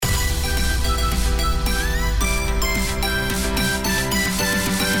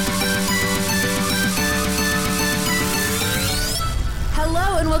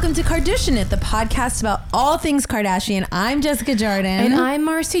welcome to Kardashian, the podcast about all things Kardashian. I'm Jessica Jardin. And I'm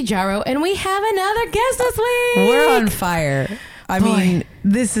Marcy Jarrow, and we have another guest this week. We're on fire. I mean,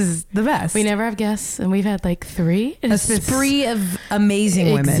 this is the best. We never have guests, and we've had like three. A spree of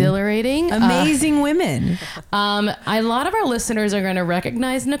amazing women. Exhilarating. Amazing women. A lot of our listeners are going to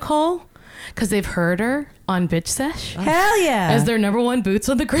recognize Nicole because they've heard her on Bitch Sesh. Hell yeah. As their number one boots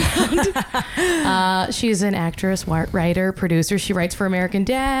on the ground. She's an actress, writer, producer. She writes for American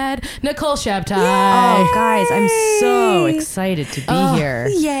Dad. Nicole Shabtai. Oh, guys, I'm so excited to be here.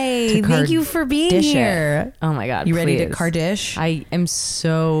 Yay. Thank you for being here. Oh my God. You ready to please. Kardish? I am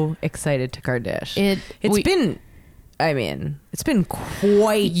so excited to Kardish. It's been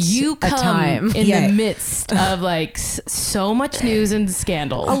quite you a time. in the midst of like so much news and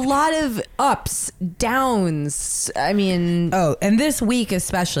scandal. A lot of ups, downs. I mean, Oh, and this week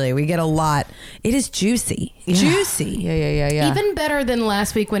especially, we get a lot. It is juicy. Juicy. Yeah. Even better than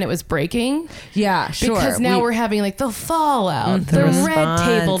last week when it was breaking. Yeah, sure. Because now we're having like the fallout, the red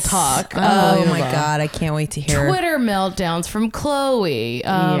table talk. Oh my God, I can't wait to hear. Twitter meltdowns from Chloe.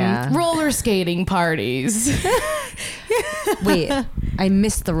 Roller skating parties. Wait, I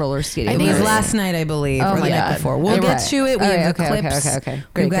missed the roller skating. It was party. last night, I believe, Oh or my the night God. before. We'll get to it. We have the clips. Okay.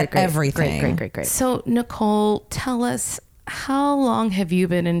 We've got everything. Great. So Nicole, tell us, how long have you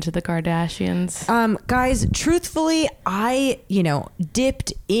been into the Kardashians? Guys, truthfully, I,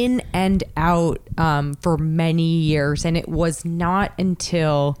 dipped in and out for many years, and it was not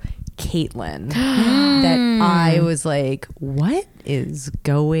until Caitlyn that I was like, what is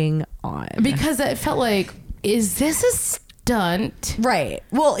going on? Because it felt like, is this a stunt? Right.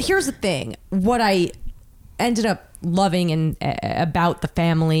 Well, here's the thing. What I ended up loving and about the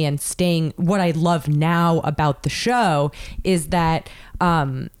family and what I love now about the show is that,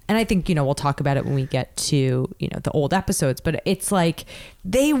 and I think, we'll talk about it when we get to, the old episodes, but it's like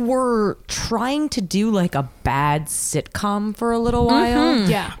they were trying to do like a bad sitcom for a little while.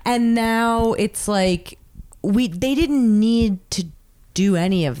 Yeah. And now it's like they didn't need to do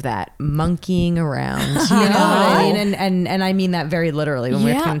any of that monkeying around. You know what I mean? And I mean that very literally when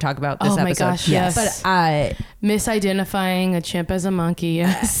we're going to talk about this episode. Oh my gosh, yes. But misidentifying a chimp as a monkey,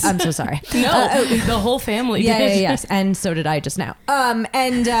 yes. I'm so sorry. No, the whole family did. Yes. And so did I just now.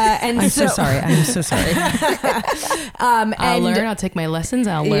 And I'm so sorry. I'll learn. I'll take my lessons.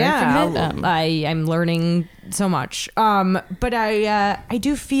 I'll learn from it. I'm learning so much. But I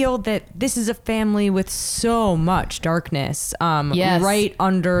do feel that this is a family with so much darkness right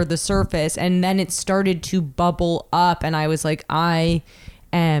under the surface. And then it started to bubble up and I was like, I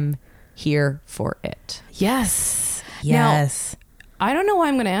am here for it. Yes. Yes. Now, I don't know why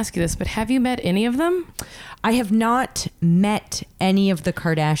I'm going to ask you this, but have you met any of them? I have not met any of the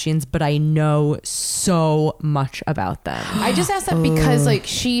Kardashians, but I know so much about them. I just asked that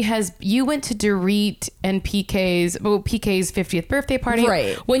because you went to Dorit and PK's 50th birthday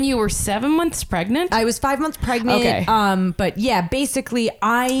party when you were 7 months pregnant. I was 5 months pregnant. Okay. But yeah, basically For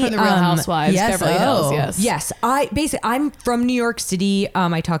the Real Housewives, Beverly Hills. Yes. I'm from New York City.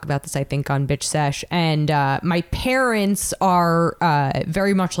 I talk about this, I think, on Bitch Sesh. And my parents are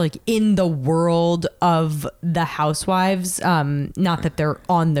very much like in the world of the Housewives. Not that they're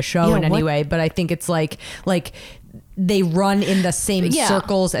on the show in any way, but I think it's like they run in the same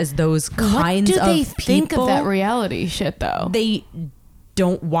circles as those kinds of people. What do they think of that reality shit, though? They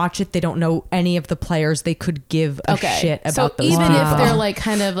don't watch it. They don't know any of the players. They could give a shit about those even people. if they're like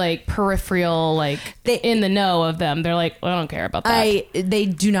kind of like peripheral, like in the know of them, they're like, well, I don't care about that. They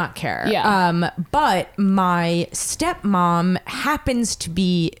do not care. Yeah. But my stepmom happens to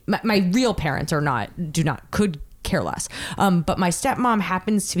be my real parents could care less. But my stepmom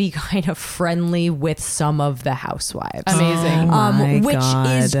happens to be kind of friendly with some of the housewives. Amazing. Which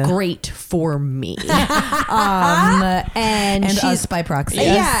is great for me. And she's us by proxy.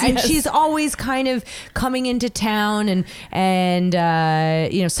 And she's always kind of coming into town and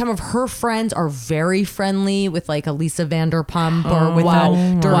some of her friends are very friendly with like Elisa Vanderpump or with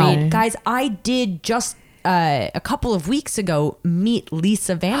Dorit. Guys, I did just a couple of weeks ago meet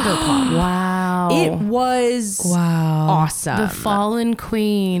Lisa Vanderpump. Wow. It was awesome. The fallen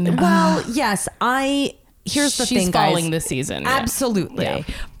queen. Well, yes, here's the thing, guys. She's falling this season. Absolutely. Yeah.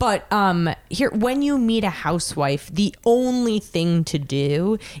 But when you meet a housewife, the only thing to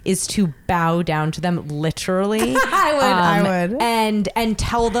do is to bow down to them literally. I would. And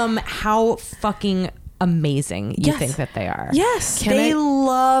tell them how fucking amazing you think that they are. Yes. They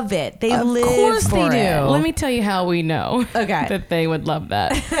love it. They live course for they it. do. Let me tell you how we know that they would love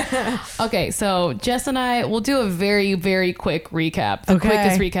that. Okay, so Jess and I will do a very, very quick recap. The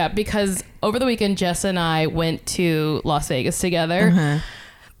quickest recap, because over the weekend, Jess and I went to Las Vegas together.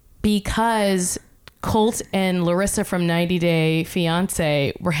 because Colt and Larissa from 90 Day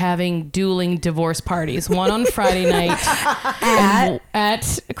Fiance were having dueling divorce parties. One on Friday night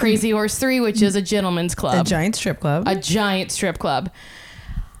at Crazy Horse 3, which is a gentleman's club. A giant strip club. A giant strip club.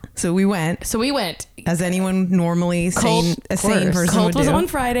 So we went. As anyone normally a sane person Colt would was do. on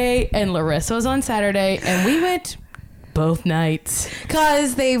Friday and Larissa was on Saturday, and we went both nights.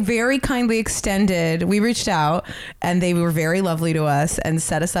 Because they very kindly extended. We reached out and they were very lovely to us and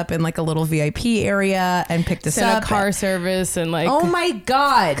set us up in like a little VIP area and picked us up. A car service and like... Oh my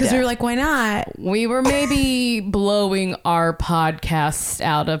God. Because we were like, why not? We were maybe blowing our podcasts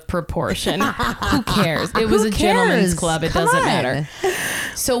out of proportion. Who cares? It was a gentleman's club. It doesn't matter.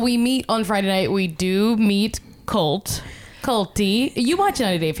 So we meet on Friday night. We do meet Colty. You watch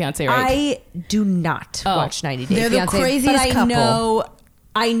 90 Day Fiance, right? I do not watch 90 Day They're Fiance. the craziest but couple.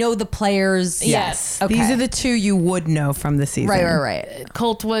 I know the players. Yes. Okay. These are the two you would know from the season. Right.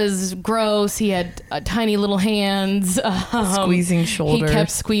 Colt was gross. He had tiny little hands. Squeezing shoulders. He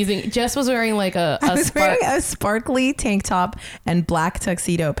kept squeezing. Jess was wearing like wearing a sparkly tank top and black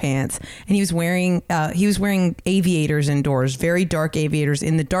tuxedo pants, and he was wearing aviators indoors, very dark aviators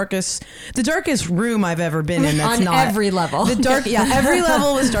in the darkest room I've ever been in. That's on not every level. Every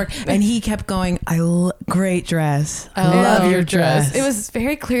level was dark, and he kept going. Great dress. I love your dress. It was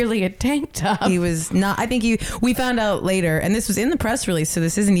very clearly a tank top. He was not. I think we found out later, and this was in the press release, so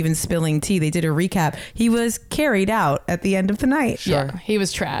this isn't even spilling tea. They did a recap. He was carried out at the end of the night. Sure. Yeah, he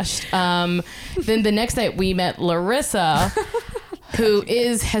was trashed. Then the next night we met Larissa, who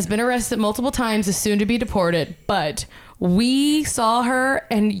has been arrested multiple times, is soon to be deported, but we saw her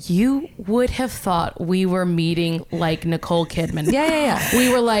and you would have thought we were meeting like Nicole Kidman. Yeah.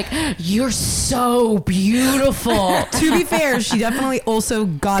 We were like, you're so beautiful. To be fair, she definitely also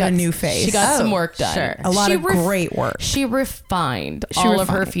got a new face. She got some work done. Sure. A lot of great work. She refined all of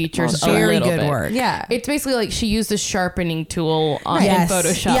her features. Very a little good bit. work. Yeah. It's basically like she used a sharpening tool in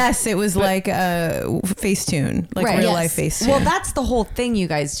Photoshop. Yes, it was like a Facetune, like real life Facetune. Well, that's the whole thing, you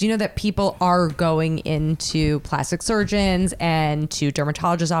guys. Do you know that people are going into plastic surgeons and to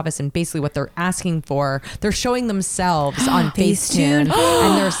dermatologist office, and basically what they're asking for, they're showing themselves on Facetune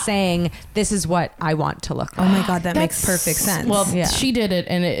and they're saying, this is what I want to look like. Oh my God, that makes perfect sense. Well, she did it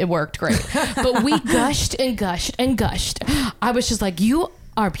and it worked great. But we gushed and gushed and gushed. I was just like, you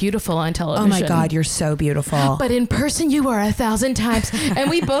are beautiful on television. Oh my God, you're so beautiful. But in person, you are 1,000 times. And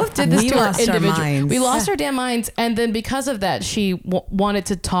we both did this to our individual. Minds. We lost our damn minds. And then because of that, she wanted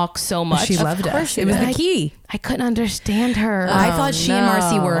to talk so much. She loved us. It was the key. I couldn't understand her. I thought she and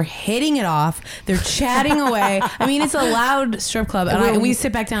Marcy were hitting it off. They're chatting away. I mean, it's a loud strip club. And we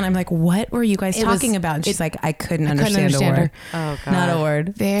sit back down. I'm like, what were you guys talking about? And she's like, I couldn't understand a word. Her. Oh, God. Not a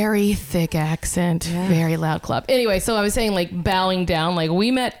word. Very thick accent. Yeah. Very loud club. Anyway, so I was saying, like, bowing down. Like, we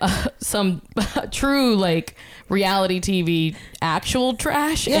met some true, like, reality TV actual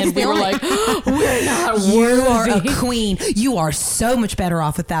trash, and we were like, we're not worthy. You are a queen. You are so much better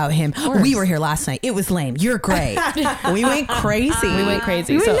off without him. We were here last night. It was lame. You're great. We went crazy. We went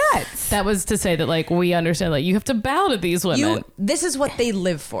crazy. We were so nuts. That was to say that, like, we understand, like, you have to bow to these women. This is what they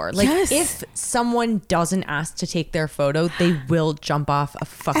live for. Like, if someone doesn't ask to take their photo, they will jump off a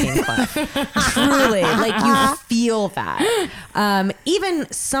fucking cliff. Truly. Like, you feel that.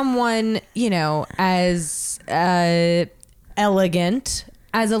 Even someone, as elegant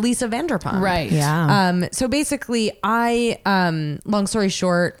as Elisa Vanderpump. Right. Yeah. So basically, long story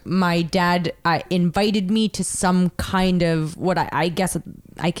short, my dad invited me to some kind of what I guess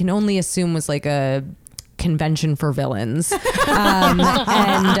I can only assume was like a convention for villains. And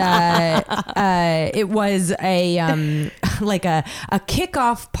it was a like a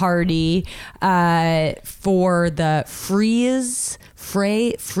kickoff party for the Freeze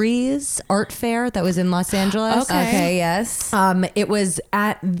art fair that was in Los Angeles. Okay, yes. It was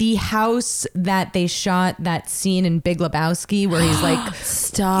at the house that they shot that scene in Big Lebowski where he's like,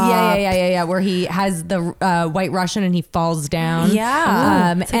 stop. Yeah. Where he has the White Russian and he falls down.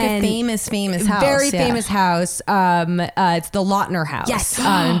 Yeah. It's like and a famous house. Very famous house. It's the Lautner house. Yes.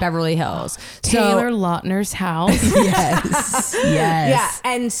 In Beverly Hills. Taylor Lautner's house. Yes. Yeah.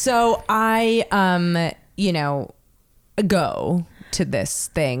 And so I, go to this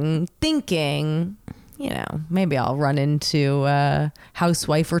thing thinking, maybe I'll run into a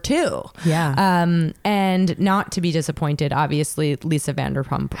housewife or two. Yeah. And not to be disappointed, obviously Lisa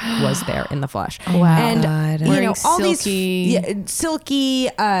Vanderpump was there in the flesh. Wow. And God. all silky. these silky,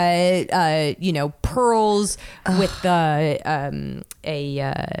 pearls with the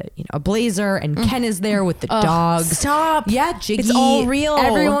a blazer, and Ken is there with the dogs. Stop. Yeah, Jiggy. It's all real.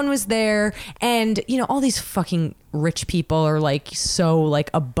 Everyone was there, and all these fucking rich people are like so like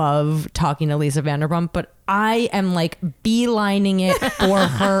above talking to Lisa Vanderpump, but I am like beelining it for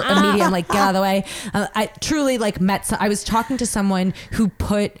her immediately. I'm like, get out of the way. I truly like I was talking to someone who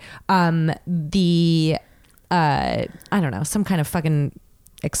put I don't know, some kind of fucking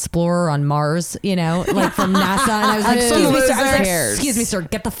explorer on Mars, you know, like from NASA, and I was like, excuse me, sir,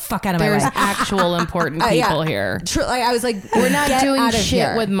 get the fuck out of my way. There's actual important people here. I was like, we're not doing shit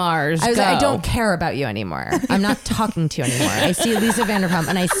here with Mars. I was like, I don't care about you anymore. I'm not talking to you anymore. I see Lisa Vanderpump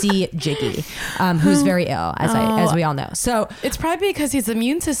and I see Jiggy, who's very ill, as we all know. So it's probably because his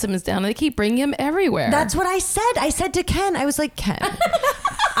immune system is down. They keep bringing him everywhere. That's what I said. I said to Ken, I was like, Ken.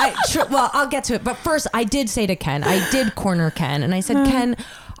 Well, I'll get to it. But first, I did say to Ken, I did corner Ken, and I said, Ken,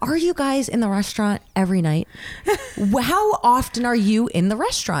 are you guys in the restaurant every night? How often are you in the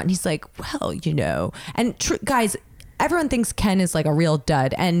restaurant? And he's like, well, you know. And guys, everyone thinks Ken is like a real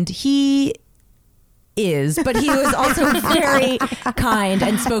dud, and he is, but he was also very kind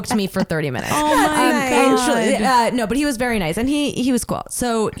and spoke to me for 30 minutes. Oh my God. No, but he was very nice, and he was cool.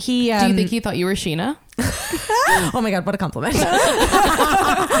 So he do you think he thought you were Sheena? Oh my God, what a compliment.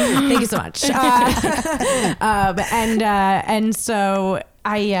 Thank you so much. And so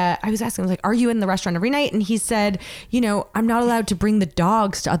I was asking, I was like, are you in the restaurant every night? And he said, you know, I'm not allowed to bring the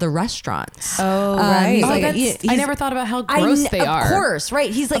dogs to other restaurants. Oh, right. He's Oh, like, I never thought about how gross they are. Of course,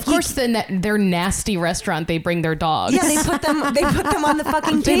 right. He's like, of course, in their nasty restaurant, they bring their dogs. Yeah, they put them on the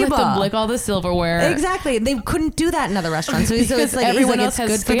fucking They table. let them lick all the silverware. Exactly. They couldn't do that in other restaurants. So it's like, everyone it's else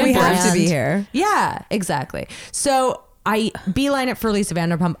has good for the We have to brand. be here. Yeah, exactly. So I beeline it for Lisa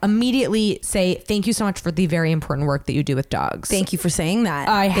Vanderpump, immediately say, thank you so much for the very important work that you do with dogs. Thank you for saying that.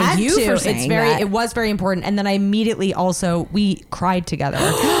 I Thank had you to. for saying that. It was very important. And then I immediately also, we cried together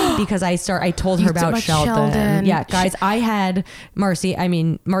because I told her about Sheldon. Yeah, guys, I had Marcy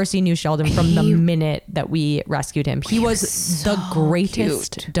knew Sheldon from the minute that we rescued him. He was the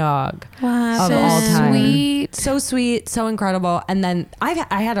greatest dog of all time. Sweet. So sweet, so incredible. And then I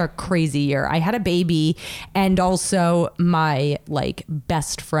had a crazy year. I had a baby, and also my like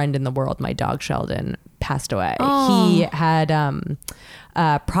best friend in the world, my dog Sheldon, passed away. He had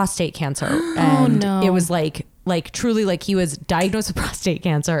prostate cancer, and it was like truly, like he was diagnosed with prostate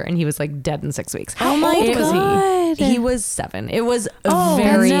cancer, and he was like dead in 6 weeks. Oh my God. He was 7. It was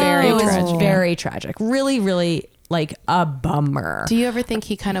very tragic. Really, really like a bummer. Do you ever think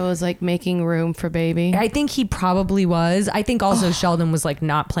he kind of was like making room for baby? I think he probably was. I think also Sheldon was like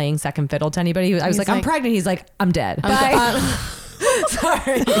not playing second fiddle to anybody. I was like, I'm pregnant. He's like, I'm dead. Bye.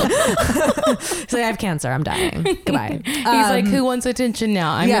 Sorry. He's like, I have cancer. I'm dying. Goodbye. He's like, who wants attention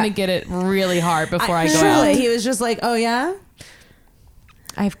now? I'm going to get it really hard before I go out. He was just like, oh yeah?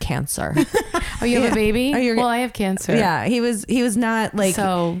 I have cancer. Oh, you have a baby? Oh, well, I have cancer. Yeah, he was not like.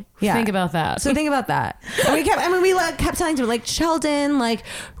 So think about that. So think about that. And we kept telling him like, Sheldon, like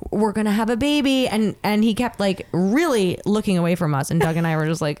we're gonna have a baby, and he kept like really looking away from us. And Doug and I were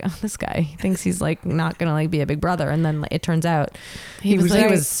just like, oh, this guy thinks he's like not gonna like be a big brother. And then it turns out he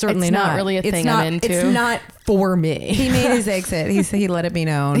was certainly it's not really a thing I'm into. It's not for me. He made his exit. He said he let it be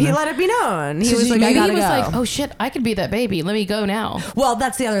known. He let it be known. He So was like, maybe I gotta he was go. like, oh shit, I could be that baby. Let me go now. Well,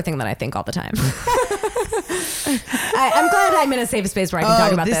 that's the other thing that I think all the time. I'm glad I'm in a safe space where I can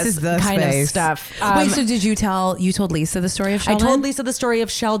talk about this is the kind space. of stuff. Wait, so you told Lisa the story of Sheldon? I told Lisa the story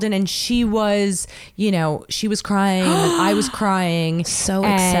of Sheldon, and she was crying, and I was crying. So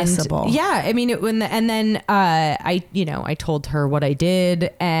and accessible. Yeah, I mean, I told her what I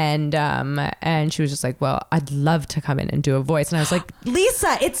did, and she was just like, well, I'd love to come in and do a voice, and I was like,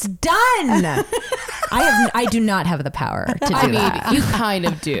 Lisa, it's done. I do not have the power to do that. You kind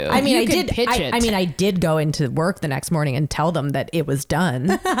of do. I mean, you I could did. pitch it. I mean, I did go into work the next morning and tell them that it was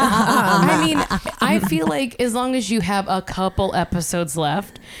done. I mean, I feel like as long as you have a couple episodes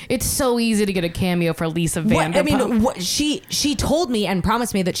left, it's so easy to get a cameo for Lisa Vanderpump. She told me and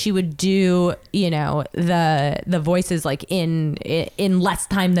promised me that she would do, the voices like in less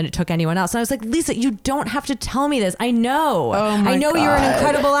time than it took anyone else. And I was like, Lisa, you don't have to tell me this. I know. I know you're an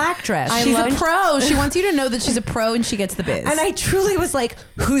incredible actress. She's a pro. She wants you to know that she's a pro and she gets the biz. And I truly was like,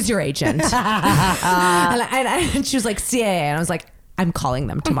 who's your agent? and she was like, CAA. And I was like, I'm calling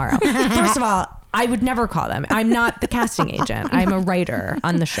them tomorrow. First of all, I would never call them. I'm not the casting agent. I'm a writer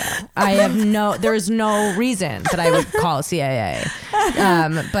on the show. There's no reason that I would call CAA.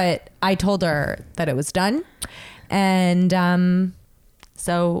 But I told her that it was done. And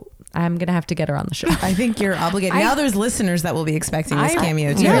so I'm going to have to get her on the show. I think you're obligated. Now there's listeners that will be expecting this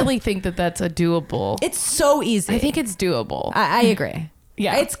cameo too. I really think that that's a doable. It's so easy. I think it's doable. I agree.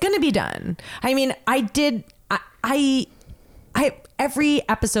 Yeah. It's going to be done. I mean, every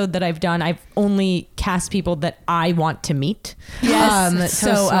episode that I've done, I've only cast people that I want to meet. Yes,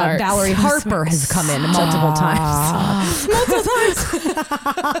 so smart. Valerie Harper has come in multiple times.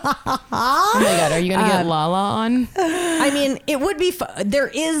 Oh my God, are you going to get Lala on? I mean, it would be there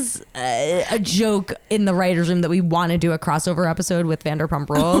is a joke in the writer's room that we want to do a crossover episode with Vanderpump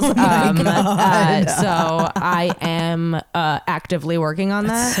Rules. So I am actively working on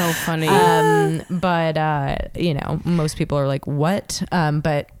that. That's so funny. But you know, most people are like, what?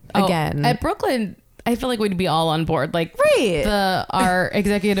 But again, at Brooklyn, I feel like we'd be all on board. Like, right.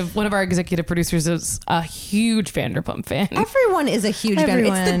 One of our executive producers is a huge Vanderpump fan. Everyone is a huge fan.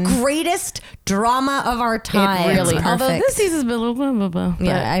 It's the greatest drama of our time. It really. Although this season's been a little blah, blah, blah.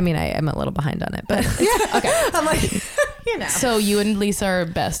 Yeah, I mean, I am a little behind on it, but yeah. Okay. I'm like, you know. So you and Lisa are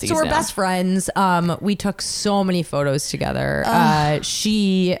besties. So we're now. best friends. We took so many photos together.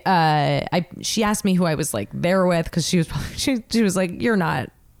 She asked me who I was like there with because she was like, you're not.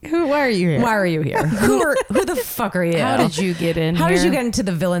 Why are you here? Why are you here? Who the fuck are you? How did you get in? How did you get into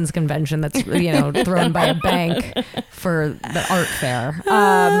the villains convention that's thrown by a bank for the art fair?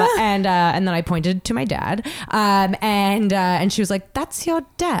 And then I pointed to my dad. And she was like, "That's your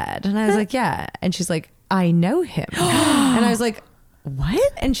dad." And I was like, "Yeah." And she's like, "I know him." And I was like,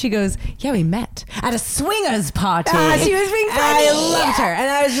 "What?" And she goes, "Yeah, we met at a swingers party." She was being funny. I loved her. And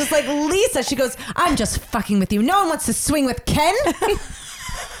I was just like, "Lisa," she goes, "I'm just fucking with you. No one wants to swing with Ken."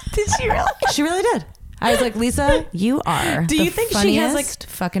 Did she really? She really did. I was like, Lisa, you are. Do you think she has like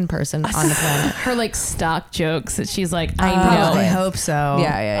fucking person on the planet? Her like stock jokes that she's like, I know. I hope so.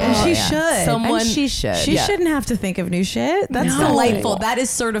 Yeah. And she should. Someone, and she should. She shouldn't have to think of new shit. That's delightful. That is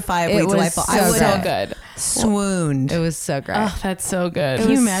certifiably delightful. So I would so have good. swooned. It was so great. Oh, that's so good.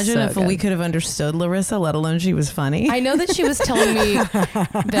 Can you imagine so if good. we could have understood Larissa, let alone she was funny? I know that she was telling me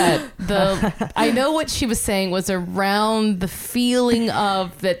that I know what she was saying was around the feeling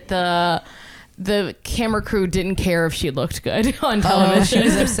of that the camera crew didn't care if she looked good on television. She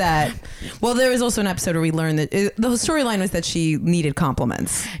was upset. Well, there was also an episode where we learned that the storyline was that she needed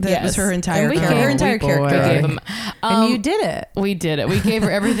compliments. That was her entire character. Her entire character gave them. And you did it. We did it. We gave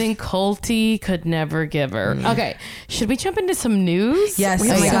her everything KUWTK could never give her. Okay, should we jump into some news? Yes. Oh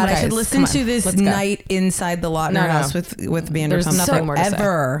my God, I should listen to this night inside the Lautner house with Vanderpump. There's nothing more to say.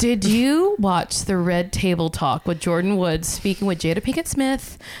 Ever. Did you watch the Red Table Talk with Jordan Woods speaking with Jada Pinkett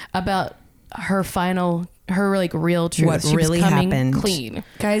Smith about her like real truth? What she really was coming happened. clean.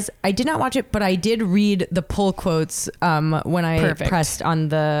 Guys, I did not watch it, but I did read the pull quotes when I pressed on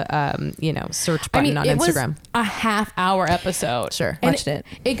the search button on Instagram. Was a half-hour episode. Sure, and watched it.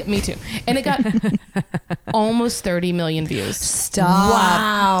 Me too. And it got almost 30 million views. Stop.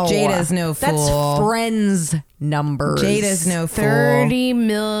 Wow. Jada's no fool. That's Friends numbers. Jada's no fool. 30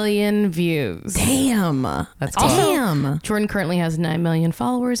 million views. Damn. That's damn. Jordan currently has 9 million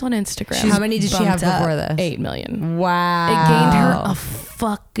followers on Instagram. How many did she have before this? 8 million. Wow. It gained her a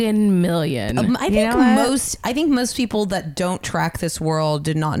fucking million. I think most people that don't track this world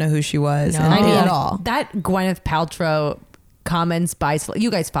did not know who she was. No. At all. That Gwyneth Paltrow comments by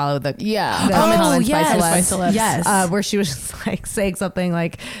you guys follow the Yeah. comments yes. by celebs. Yes. Where she was just like saying something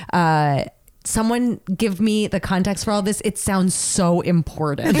like someone give me the context for all this. It sounds so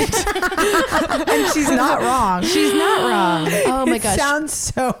important. And she's not wrong. She's not wrong. Oh my gosh. It sounds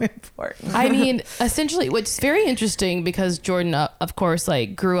so important. I mean, essentially, what's very interesting because Jordan, of course,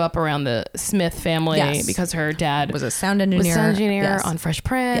 like grew up around the Smith family because her dad was a sound engineer, on Fresh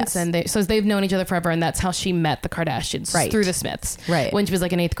Prince, and they've known each other forever, and that's how she met the Kardashians through the Smiths, when she was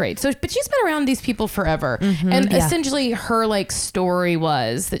like in 8th grade. So, but she's been around these people forever, and essentially her like story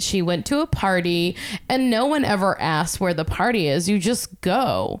was that she went to a party and no one ever asks where the party is. You just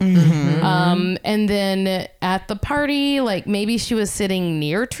go. And then at the party, like maybe she was sitting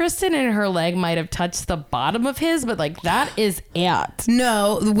near Tristan and her leg might have touched the bottom of his, but like that is it.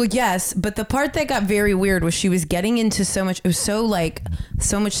 No, well, yes, but the part that got very weird was she was getting into so much. It was so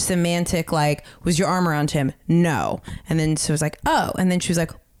much semantic. Like, was your arm around him? No. And then so it was like, oh. And then she was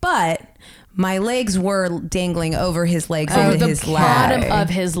like, but my legs were dangling over his legs into his lap. The bottom of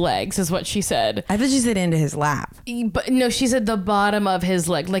his legs is what she said. I thought she said into his lap. But no, she said the bottom of his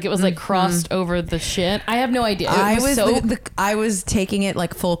leg, like it was like crossed over the shin. I have no idea. I was taking it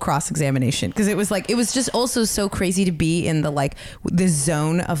like full cross examination because it was just also so crazy to be in the like the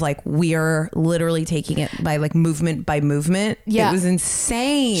zone of like we're literally taking it by like movement by movement. Yeah, it was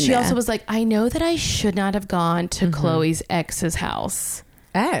insane. She also was like, I know that I should not have gone to Chloe's ex's house.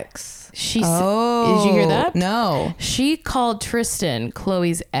 Ex. Did you hear that? No. She called Tristan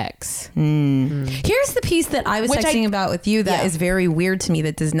Chloe's ex. Here's the piece that I was texting about with you that is very weird to me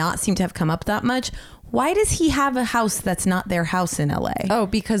that does not seem to have come up that much. why does he have a house that's not their house in LA? Oh,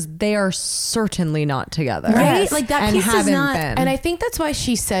 because they are certainly not together. Right? Yes. Like that And piece is haven't not. been. And I think that's why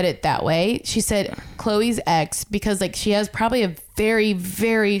she said it that way. She said Chloe's ex because like she has probably a very,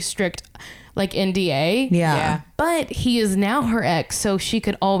 very strict like NDA. Yeah. But he is now her ex, so she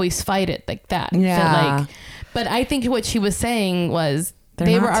could always fight it like that. Yeah. So, like, but I think what she was saying was They're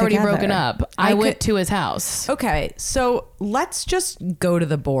they not were already together. broken up. I went to his house. Okay, so let's just go to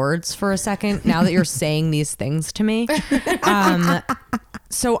the boards for a second now that you're saying these things to me.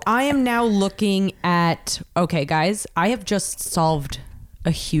 So I am now looking at, okay, guys, I have just solved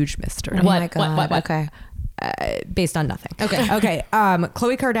a huge mystery. Oh my God. What? Okay. Based on nothing. Okay. Okay.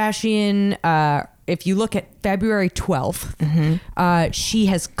 Khloe Kardashian, if you look at February 12th, she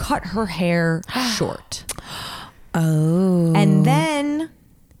has cut her hair short. Oh. And then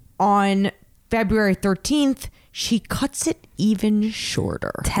on February 13th, she cuts it even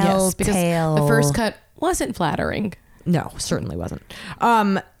shorter. Yes, because Telltale. the first cut wasn't flattering. No, certainly wasn't.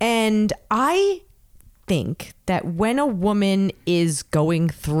 And I think that when a woman is going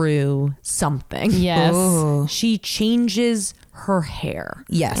through something, Yes. Ooh. she changes her hair.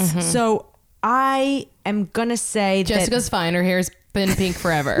 Yes. So I am gonna say Jessica's fine. Her hair's been pink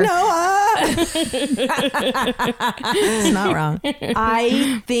forever. It's not wrong.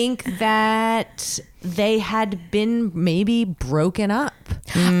 I think that they had been maybe broken up.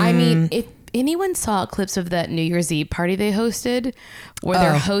 I mean, if anyone saw clips of that New Year's Eve party they hosted, where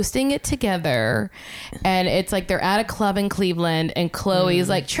they're hosting it together, and it's like they're at a club in Cleveland, and Chloe's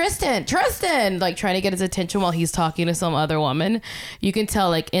like, Tristan, like trying to get his attention while he's talking to some other woman. You can tell,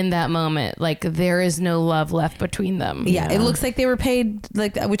 like, in that moment, like, there is no love left between them. Yeah, it looks like they were paid,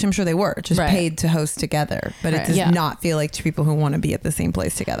 like, which I'm sure they were, just Right. paid to host together. But it does Yeah. not feel like two people who want to be at the same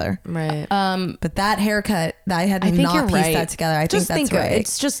place together. Right. But that haircut, I had think not you're pieced right. that together. I Just think think that's right.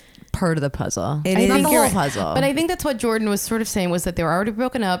 it's just part of the puzzle. It It's is. not I think the you're whole right. puzzle. But I think that's what Jordan was sort of saying, was that they were already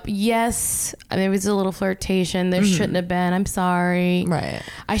broken up. Yes, I mean, it was a little flirtation. There shouldn't have been. I'm sorry. Right.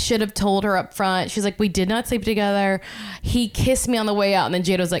 I should have told her up front. She's like, we did not sleep together. He kissed me on the way out. And then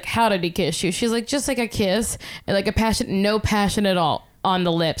Jada was like, how did he kiss you? She's like, just like a kiss. And like no passion at all on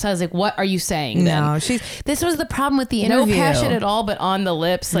the lips. I was like, what are you saying then? No, this was the problem with the No interview. passion at all, but on the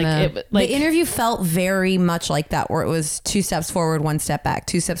lips. Like, No. like the interview felt very much like that, where it was 2 steps forward, 1 step back,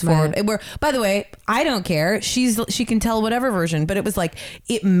 2 steps forward. Where, by the way, I don't care. She can tell whatever version, but it was like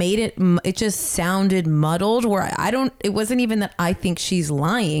it just sounded muddled. Where it wasn't even that I think she's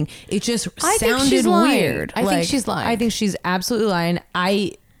lying. It just I think sounded she's lying. weird. I think she's lying. I think she's absolutely lying.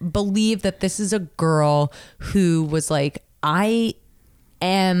 I believe that this is a girl who was like, I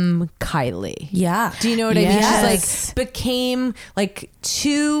am Kylie. Yeah. Do you know what I mean? Yes. She's like became like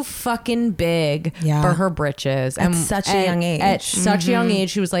too fucking big Yeah. for her britches. At such a young age. At such a young age,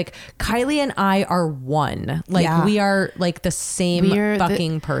 she was like, Kylie and I are one. Like Yeah. we are like the same We're the-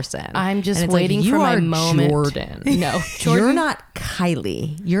 fucking person. I'm just And it's like, waiting you for my are moment. Jordan. No, Jordan. You're not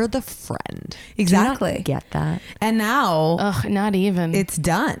Kylie. You're the friend. Exactly. Do you not get that? And now Ugh, not even. it's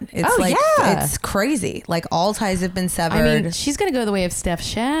done. It's Oh, like yeah. it's crazy. Like all ties have been severed. I mean, she's going to go the way of Steph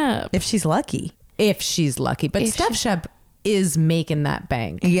Shep. if she's lucky. If she's lucky. But If Steph she- Shep is making that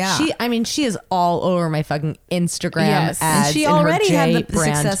bank. Yeah. She is all over my fucking Instagram Yes. ads. And she in her already had J the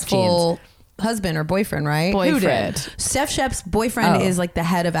brand successful husband or boyfriend, right? Boyfriend. Who did? Steph Shep's boyfriend Oh. is like the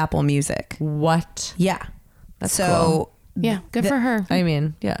head of Apple Music. What? Yeah. That's so cool. Yeah, good for her. I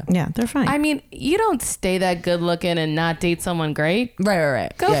mean, yeah. yeah, they're fine. I mean, you don't stay that good looking and not date someone great.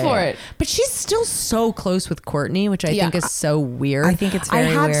 Right. Go for it. But she's still so close with Courtney, which I Yeah. think is so weird. I think it's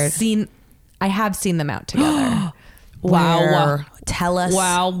very weird. I have seen them out together. Where? Tell us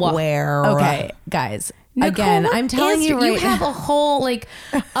where. Okay, guys. Nicole, Again, what I'm telling is you your- right you have now. a whole, like,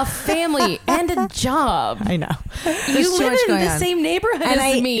 a family and a job. I know. You live in the same neighborhood and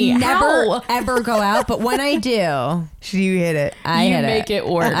as I me. never How? ever go out, but when I do, You hit it. I You hit make it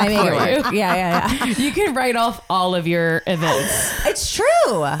work I make for it work. you. Yeah. You can write off all of your events. It's true.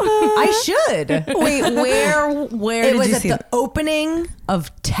 I should. Wait, where It did was you at see the opening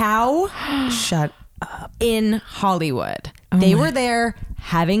of Tao Shut in Hollywood. They were there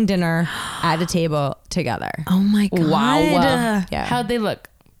having dinner at a table together. Oh my god. Wow. Yeah. How'd they look?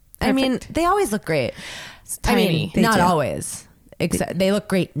 I mean, they always look great. I Tiny. mean, They not do. always. Except they look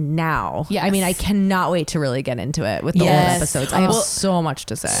great now. Yes. I mean, I cannot wait to really get into it with the Yes. old episodes. I have Well, so much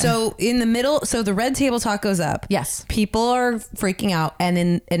to say. So in the middle, so the red table talk goes up. Yes. People are freaking out,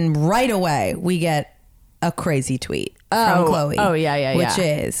 and right away we get a crazy tweet from Chloe. Oh, yeah. Which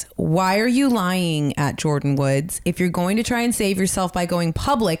is, why are you lying at Jordan Woods? If you're going to try and save yourself by going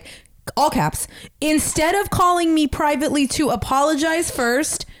public, all caps, instead of calling me privately to apologize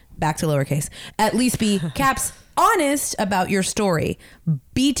first, back to lowercase, at least be caps honest about your story.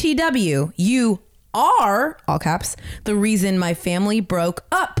 BTW, you are, all caps, the reason my family broke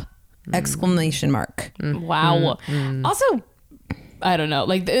up. Exclamation mark. Wow. Also, I don't know.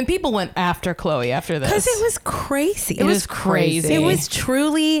 Like, and people went after Khloe after this. Because it was crazy. It was crazy. It was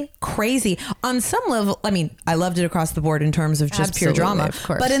truly crazy. On some level, I mean, I loved it across the board in terms of just pure drama. Of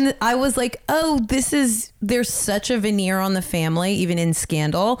course. But I was like, oh, there's such a veneer on the family, even in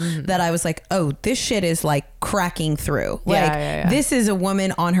Scandal, that I was like, oh, this shit is like cracking through. Like, this is a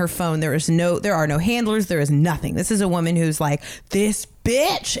woman on her phone. There are no handlers. There is nothing. This is a woman who's like, this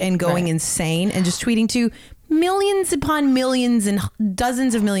bitch, and going insane and just tweeting to millions upon millions and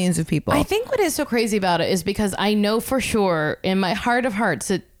dozens of millions of people. I think what is so crazy about it is because I know for sure in my heart of hearts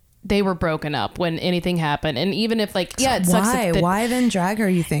that they were broken up when anything happened. And even if like, yeah, it sucks. Why then drag her,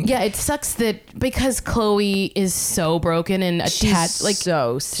 you think? Yeah, it sucks that because Khloe is so broken and attached. She's like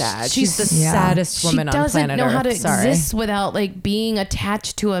so sad. She's the saddest woman on planet Earth. She doesn't know how to exist without like being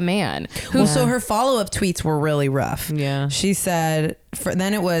attached to a man. So her follow-up tweets were really rough. Yeah. She said,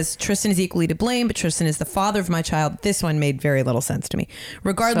 then it was, Tristan is equally to blame, but Tristan is the father of my child. This one made very little sense to me.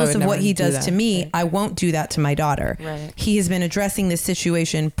 Regardless of what he does to me, I won't do that to my daughter. Right. He has been addressing this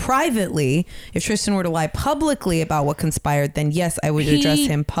situation privately. If Tristan were to lie publicly about what conspired, then yes, I would address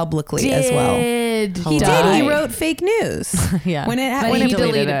him publicly as well. He did. He wrote fake news. Yeah. When he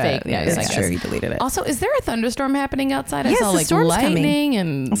deleted fake news. Yeah, it's true. He deleted it. Also, is there a thunderstorm happening outside? Yes, I saw the like storm's lightning coming.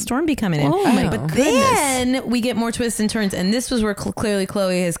 and A storm be coming in. Oh my but goodness. then we get more twists and turns, and this was where clearly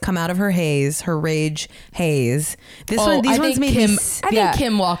Khloe has come out of her haze, her rage haze. These ones made Kim, me. I think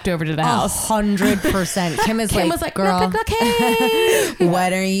Kim walked over to the house. 100%. Kim was like, girl,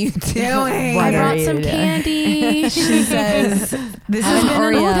 What are you doing? I brought some candy. She says, "This has been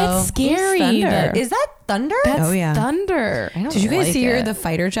Oreo. Oh, that's scary. Is that thunder? That's thunder. Did you guys see the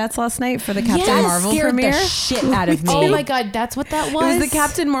fighter jets last night for the Captain Marvel scared premiere? the shit out of me. Oh my god, that's what that was. It was the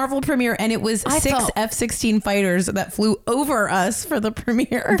Captain Marvel premiere, and it was 6 F-16 fighters that flew over us for the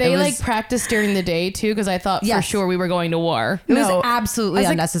premiere. They like practiced during the day too, because I thought for sure we were going to war. It was absolutely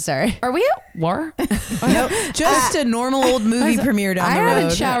unnecessary. Like, are we at war? No, just a normal old movie premiere down the road. I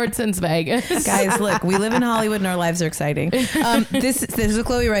haven't showered since Vegas. Guys, look, we live in Hollywood and our lives are exciting. This is what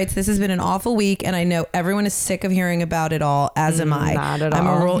Khloe writes. This has been an awful week, and I know everyone is sick of hearing about it all, as am I. Not at I'm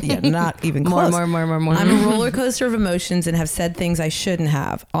all. not even close. More. I'm a roller coaster of emotions and have said things I shouldn't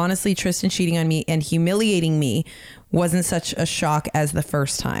have. Honestly, Tristan cheating on me and humiliating me wasn't such a shock as the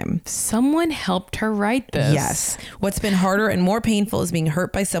first time. Someone helped her write this. Yes. What's been harder and more painful is being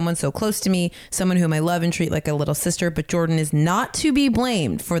hurt by someone so close to me, someone whom I love and treat like a little sister. But Jordan is not to be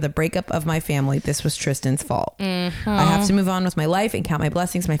blamed for the breakup of my family. This was Tristan's fault. Mm-hmm. I have to move on with my life and count my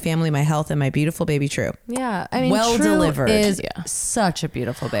blessings, my family, my health, and my beautiful baby True. Yeah, I mean, Well True delivered. is such a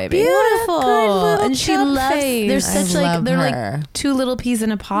beautiful baby. Beautiful. And she chub loves, face. they're such I like, love they're her. like two little peas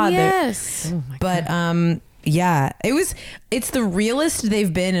in a pod. Yes. Yeah, it's the realest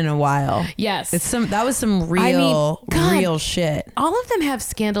they've been in a while. Yes. That was some real shit. All of them have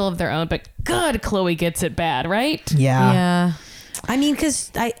scandal of their own, but God, Khloe gets it bad, right? Yeah. I mean,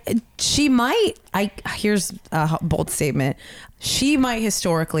 because here's a bold statement. She might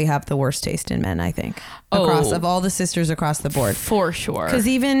historically have the worst taste in men, I think, of all the sisters across the board. For sure. Because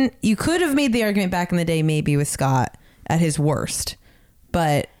even you could have made the argument back in the day, maybe with Scott at his worst,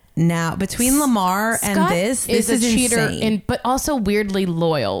 but now between Lamar and this is a cheater, insane. but also weirdly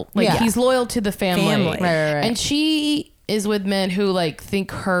loyal. Like he's loyal to the family. Right. And she is with men who like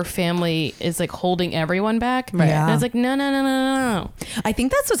think her family is like holding everyone back. Right. Yeah. And it's like no. I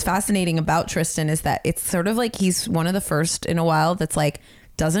think that's what's fascinating about Tristan is that it's sort of like he's one of the first in a while that's like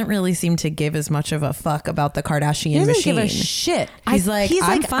doesn't really seem to give as much of a fuck about the Kardashian He doesn't machine. give a shit. He's like,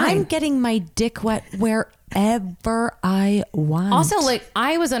 I'm fine. I'm getting my dick wet wherever I want. Also, like,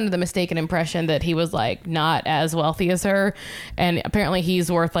 I was under the mistaken impression that he was like not as wealthy as her, and apparently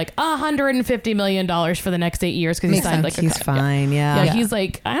he's worth like $150 million for the next 8 years because he signed like he's fine. Yeah. He's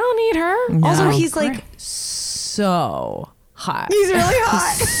like, I don't need her. No. Also, he's like so hot. He's really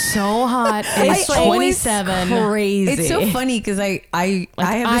hot. So hot. He's 27. Crazy. It's so funny because I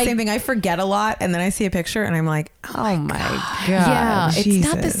have the same thing. I forget a lot, and then I see a picture, and I'm like, Oh my god. Yeah, it's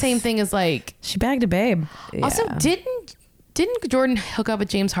not the Jesus. same thing as like. She bagged a babe. Also, didn't Didn't Jordan hook up with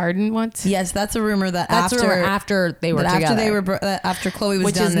James Harden once? Yes, that's a rumor that That's after they were together. After Chloe was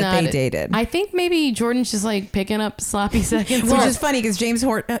Which done, is that not, they dated. I think maybe Jordan's just like picking up sloppy seconds. Which is funny because James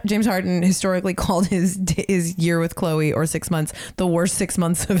Harden historically called his year with Chloe, or 6 months, the worst 6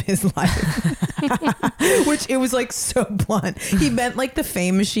 months of his life. Which it was like so blunt. He meant like the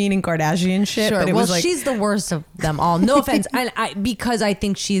fame machine and Kardashian shit. Sure. But it Well, was like, she's the worst of them all. No offense, and because I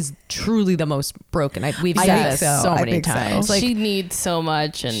think she's truly the most broken. We've I said think this so. so I many think so. times. Like, she needs so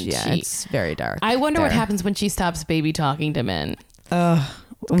much, and it's very dark. I wonder what there. happens when she stops baby talking to men.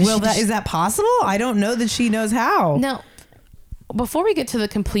 is that possible? I don't know that she knows how. Now, before we get to the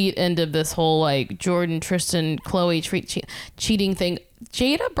complete end of this whole like Jordan, Tristan, Chloe cheating thing,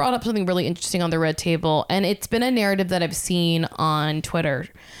 Jada brought up something really interesting on the Red Table, and it's been a narrative that I've seen on Twitter,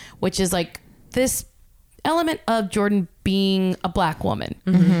 which is like this element of Jordan being a black woman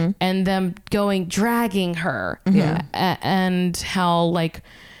and them dragging her, and how like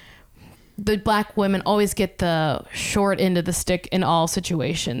the black women always get the short end of the stick in all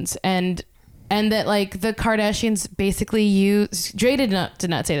situations, and that like the Kardashians basically Jada did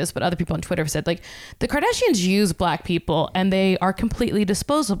not say this, but other people on Twitter have said like the Kardashians use black people and they are completely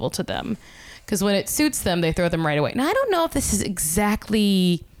disposable to them, because when it suits them they throw them right away. Now I don't know if this is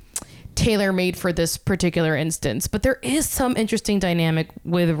exactly tailor-made for this particular instance, but there is some interesting dynamic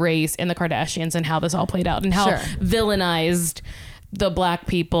with race and the Kardashians and how this all played out and how villainized the black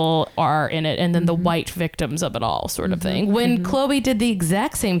people are in it, and then the white victims of it all sort of thing. When Chloe did the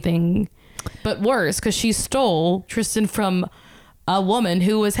exact same thing, but worse, because she stole Tristan from a woman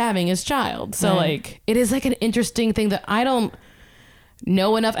who was having his child. So like it is like an interesting thing that I don't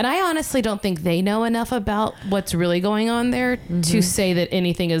know enough, and I honestly don't think they know enough about what's really going on there to say that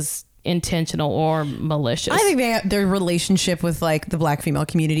anything is intentional or malicious. I think their relationship with like the black female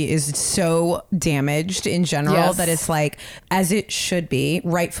community is so damaged in general that it's like, as it should be,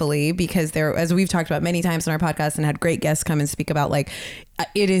 rightfully, because they're, as we've talked about many times on our podcast and had great guests come and speak about, like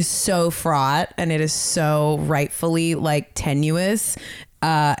it is so fraught and it is so rightfully like tenuous.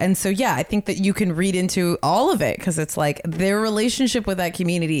 And so, yeah, I think that you can read into all of it, because it's like their relationship with that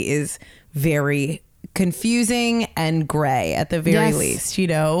community is very confusing and gray at the very least, you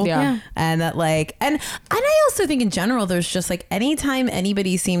know? Yeah. And that like, and I also think in general, there's just like, anytime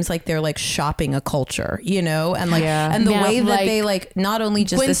anybody seems like they're like shopping a culture, you know? And like, and the way that like they like, not only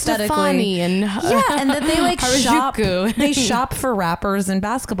just Gwen aesthetically, Stefani and and that they like shop, Harajuku. they shop for rappers and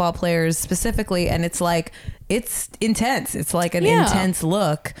basketball players specifically. And it's like, it's intense. It's like an intense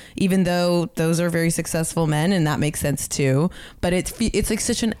look, even though those are very successful men, and that makes sense too. But it's like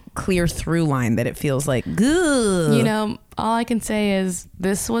such a clear through line that it feels like, ugh. You know, all I can say is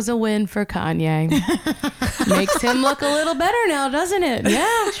this was a win for Kanye. Makes him look a little better now, doesn't it?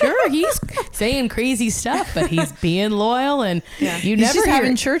 Yeah, sure. He's saying crazy stuff, but he's being loyal, and you He's never just hear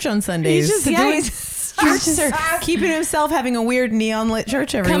having church on Sundays. He's just doing He's just keeping himself having a weird neon lit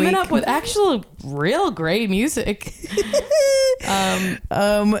church every week. coming up with actual real great music.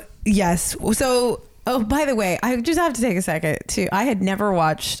 Yes. So, oh, by the way, I just have to take a second too. I'd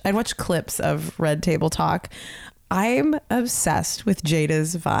watched clips of Red Table Talk. I'm obsessed with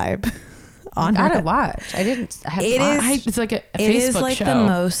Jada's vibe on I her. gotta watch. I didn't. It's like a Facebook It is like show. the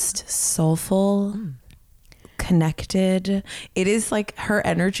most soulful, connected. It is like her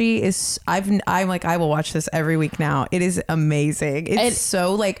energy is. I'm like, I will watch this every week now. It is amazing. It's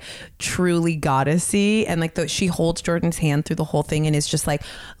so like truly goddessy, and like she holds Jordan's hand through the whole thing and is just like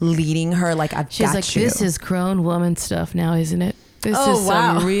leading her like, I've She's got like, you. this is grown woman stuff now, isn't it? This Oh, is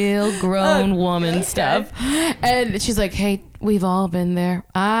wow. some real grown woman stuff. And she's like, hey, we've all been there.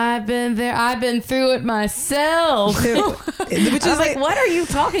 I've been there. I've been through it myself. Which I was like, what are you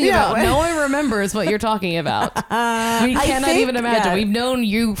talking about? No one remembers what you're talking about. We cannot even imagine. We've known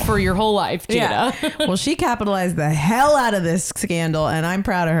you for your whole life, Jada. Well, she capitalized the hell out of this scandal, and I'm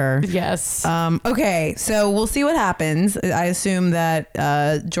proud of her. Yes. Okay, so we'll see what happens. I assume that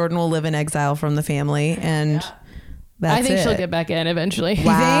Jordan will live in exile from the family, and that's I think it. she'll get back in eventually.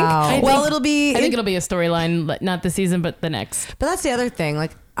 Wow. I think, Well, it'll be. I think it'll be a storyline, not this season, but the next. But that's the other thing.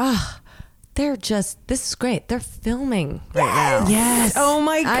 Like, they're just. This is great. They're filming right now. Yes. Oh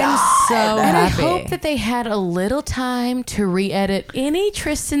my god. I'm so And I happy. hope that they had a little time to re-edit any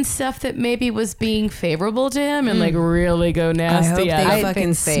Tristan stuff that maybe was being favorable to him and like really go nasty. hope they at him.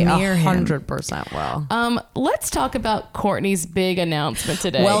 fucking smear him. 100% will. Let's talk about Courtney's big announcement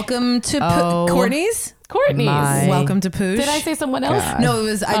today. Welcome to Courtney's. Courtney's. Welcome to Poosh. Did I say someone else? No, it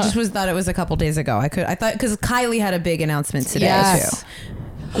was. I just thought it was a couple days ago. I thought because Kylie had a big announcement today Yes. too.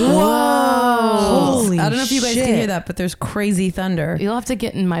 Whoa! Holy I don't know if you guys can shit. hear that, but there's crazy thunder. You'll have to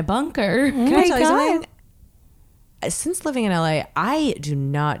get in my bunker. Can I tell you something? since living in LA, I do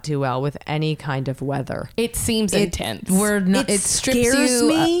not do well with any kind of weather. It seems intense. It strips scares you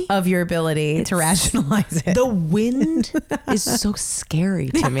me. of your ability to rationalize it. The wind is so scary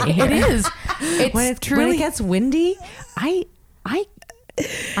to me. It is. It's when truly it gets windy, I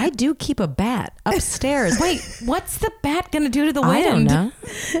do keep a bat upstairs. Wait, what's the bat gonna do to the wind? I don't know.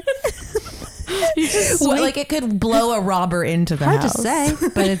 You just Well, like it could blow a robber into the Hard house. to say,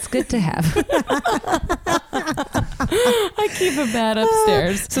 but it's good to have. I keep a bat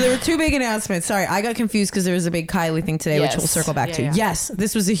upstairs. So there were two big announcements. Sorry, I got confused because there was a big Kylie thing today, which Yes. we'll circle back to. Yeah. Yes,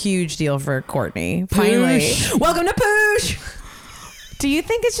 this was a huge deal for Courtney. Finally, welcome to Poosh. Do you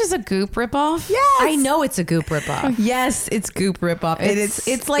think it's just a Goop ripoff? Yes, I know it's a Goop ripoff. Yes, it's Goop ripoff.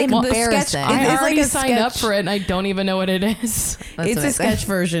 It's like the sketch. embarrassing. I It's already like a signed up sketch- for it and I don't even know what it is. It's a sketch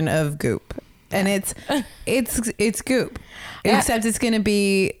version of Goop, and it's Goop, Yeah. except it's gonna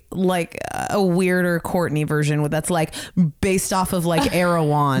be like a weirder Courtney version that's like based off of like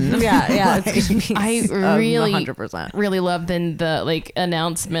Erewhon. Yeah. It's gonna be I really 100%. really love the like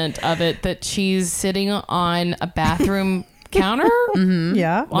announcement of it that she's sitting on a bathroom counter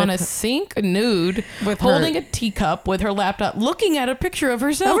Yeah, on a sink nude With holding her- a teacup with her laptop looking at a picture of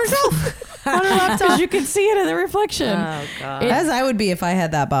herself on her laptop. You can see it in the reflection. Oh god. It- as I would be if I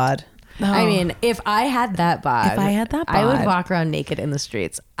had that bod. I mean, if I had that bod, If I had that I would bod. walk around naked in the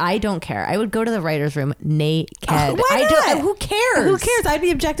streets. I don't care. I would go to the writer's room naked. Why I not? don't. Who cares? Who cares? I'd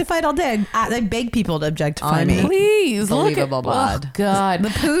be objectified all day. I beg people to objectify me. please look at Unbelievable bod. Oh God, The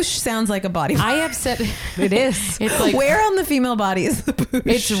poosh sounds like a body. I have said It is. it's like Where on the female body is the poosh?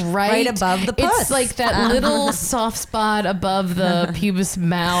 it's right above the puss. It's like that little soft spot above the pubis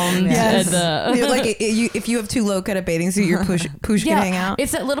mound. Yes. And Yeah, like if you have too low cut a bathing suit, your poosh can hang out.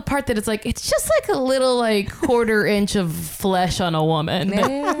 It's that little part that it's like it's just like a little like quarter inch of flesh on a woman.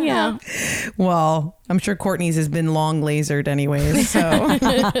 Yeah. Well, I'm sure Courtney's has been long lasered anyways. So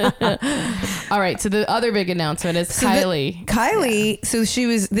All right. So the other big announcement is Kylie. Kylie, so she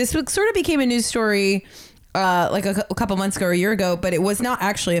was. This sort of became a news story. Like a couple months ago or a year ago, but it was not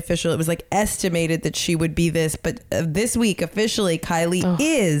actually official. It was like estimated that she would be this, but this week officially Kylie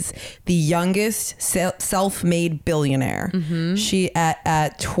is the youngest self-made billionaire. She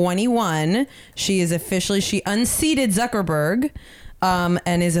at 21, she unseated Zuckerberg.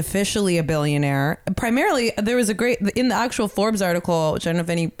 And is officially a billionaire. Primarily, there was in the actual Forbes article, which I don't know if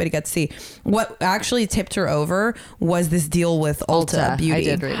anybody got to see, what actually tipped her over was this deal with Ulta Beauty. I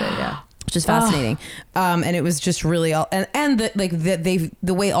did read it. Yeah. Which is fascinating. And it was just really the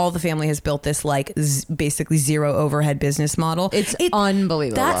way all the family has built this like basically zero overhead business model. It's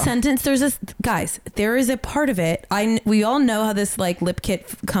unbelievable. That sentence, there is a part of it. We all know how this like lip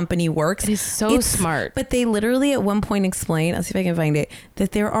kit company works. It is so smart. But they literally at one point explain, I'll see if I can find it,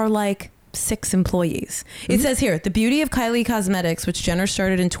 that there are like 6 employees. It says here, the beauty of Kylie Cosmetics, which Jenner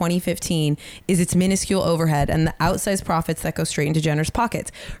started in 2015, is its minuscule overhead and the outsized profits that go straight into Jenner's pockets.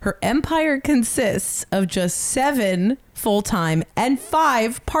 Her empire consists of just 7 full-time and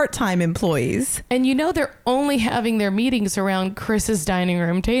 5 part-time employees. And you know they're only having their meetings around Chris's dining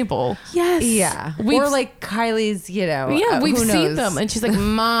room table. Yes. Yeah. We've- Or like Kylie's, We've who seen knows? them. And she's like,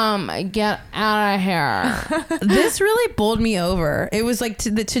 Mom, get out of here. This really bowled me over. It was like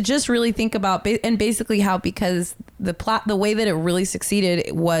to just really think about and basically how, because the way that it really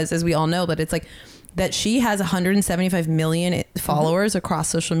succeeded was, as we all know, that it's like that she has 175 million followers across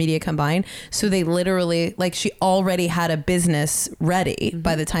social media combined. So they literally, like, she already had a business ready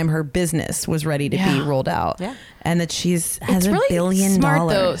by the time her business was ready to be rolled out. Yeah. And that has It's $1 really billion. smart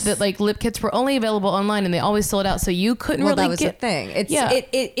though that like lip kits were only available online and they always sold out, so you couldn't Well, really that was get the thing. It's Yeah.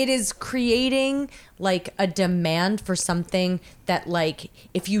 it is creating like a demand for something that like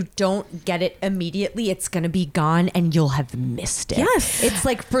if you don't get it immediately, it's gonna be gone and you'll have missed it. Yes. It's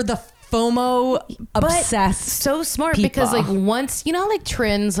like for the FOMO obsessed. so smart people. because like once like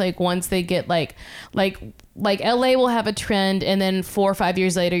trends, like once they get like LA will have a trend and then 4 or 5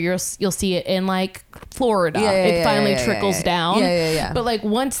 years later you'll see it in like Florida. It finally trickles down. Yeah. But like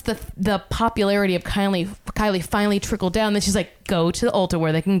once the popularity of Kylie finally trickled down, then she's like, go to the Ulta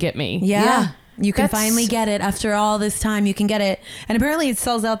where they can get me. Yeah. You can That's- finally get it after all this time. You can get it. And apparently it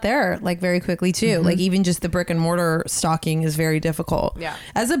sells out there like very quickly too. Like even just the brick and mortar stocking is very difficult. Yeah.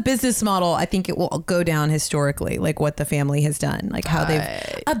 As a business model, I think it will go down historically, like what the family has done, like how they've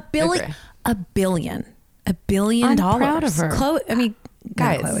agree. $1 billion I'm dollars. proud of her. Chloe, I mean,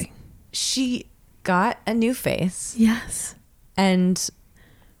 Guys, Chloe. she got a new face Yes. and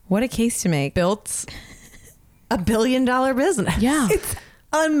What a case to make. built $1 billion business. Yeah.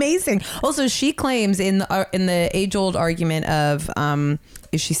 amazing. Also, she claims in the age-old argument of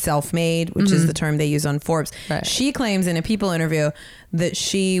is she self-made, which is the term they use on Forbes. Right. She claims in a People interview that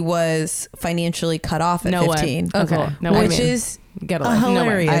she was financially cut off at No 15. way. Okay. Cool. No Which way. is Get a away.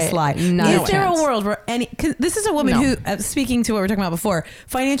 hilarious lie. Not Is a there chance. a world where cause this is a woman No. who, speaking to what we were talking about before,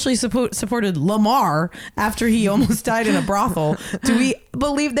 financially supported Lamar after he almost died in a brothel. Do we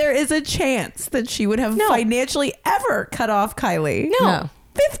believe there is a chance that she would have financially ever cut off Kylie? No.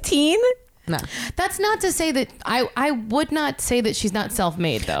 15? No. That's not to say that I would not say that she's not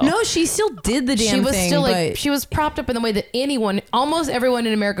self-made though. No, she still did the damn She was thing. still like but she was propped up in the way that almost everyone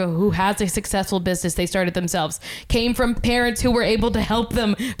in America who has a successful business they started themselves came from parents who were able to help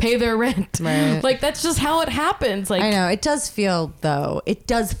them pay their rent. Right. Like that's just how it happens. Like I know. It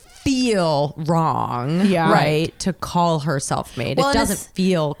does feel wrong, Yeah. right, to call her self-made. Well, it and doesn't it's-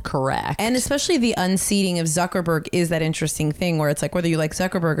 feel correct. and especially the unseating of Zuckerberg is that interesting thing where it's like whether you like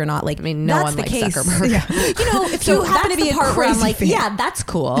Zuckerberg or not. Like, I mean, no that's one the likes case. Zuckerberg. Yeah. You know, if So you happen that's to be the a part where I'm crazy like, fan. yeah, that's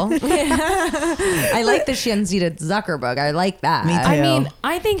cool. I like that she unseated Zuckerberg. I like that. Me too. I mean,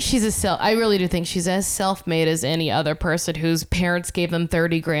 I think I really do think she's as self-made as any other person whose parents gave them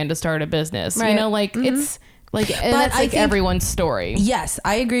 30 grand to start a business. You Right. know, like it's like, and But that's I like think- everyone's story. Yes,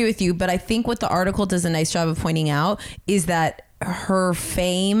 I agree with you, but I think what the article does a nice job of pointing out is that her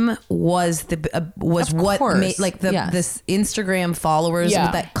fame was was Of what course. made like Yes. this Instagram followers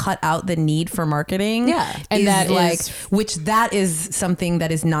Yeah. that cut out the need for marketing. Yeah. And is that like is- which that is something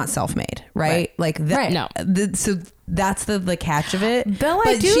that is not self-made, right? Like that. Right. No. So that's the catch of it. Though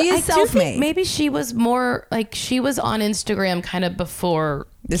but she is I do self-made. think maybe she was more like she was on Instagram kind of before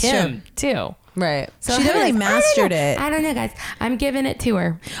That's Kim too. right. So She who definitely knows? mastered it. I don't know, guys. I'm giving it to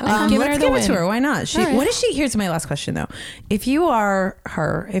her. I'm giving Let's her the give win. it to her. Why not? She, All right. What is she? Here's my last question though. If you are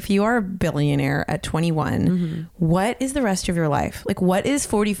a billionaire at 21, what is the rest of your life? Like, what is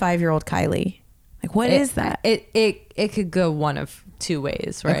 45-year-old Kylie? Like, what is that? It could go one of two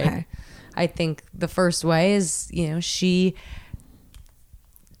ways, right? Okay. I think the first way is, she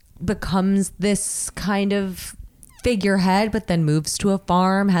becomes this kind of figurehead, but then moves to a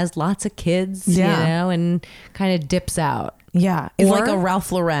farm, has lots of kids, Yeah. and kind of dips out. Yeah, it's Or- like a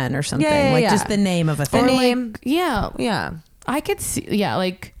Ralph Lauren or something. Yeah, like yeah. just the name of a thing. Or name. Yeah, Yeah. I could see. Yeah,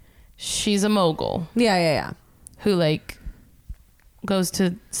 like she's a mogul Yeah. who like goes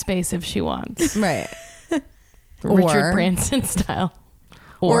to space if she wants, Right. Richard Branson style,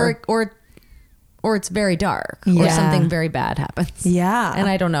 Or it's very dark, or Yeah. something very bad happens. Yeah. And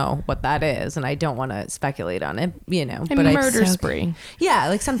I don't know what that is, and I don't want to speculate on it, a but I murder spree. yeah,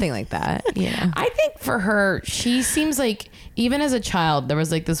 like something like that. I think for her, she seems like even as a child, there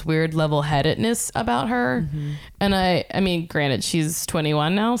was like this weird level-headedness about her. And I mean, granted, she's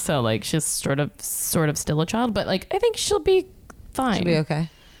 21 now, so like she's sort of still a child, but like I think she'll be fine. Should be okay.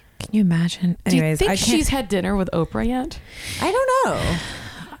 Can you imagine? Do you Anyways, think I can't. she's had dinner with Oprah yet? I don't know.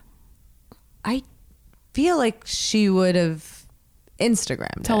 I feel like she would have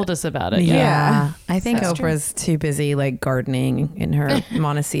Instagrammed Told it. us about it. Yeah, I think That's true. Oprah's too busy like gardening in her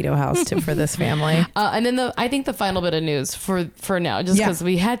Montecito house for this family. And then I think the final bit of news for now, just Yeah. because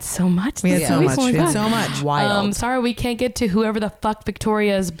we had so much. We had this so week. much. Oh my We had God. so much. Wild. Sorry, we can't get to whoever the fuck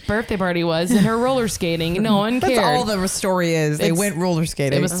Victoria's birthday party was and her roller skating. No one cared. That's all the story is. They It's- went roller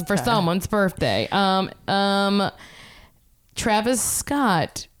skating. It was for someone's birthday. Travis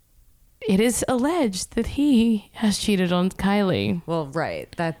Scott. It is alleged that he has cheated on Kylie. Well, right.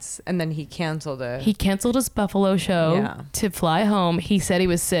 And then he canceled it. He canceled his Buffalo show Yeah. to fly home. He said he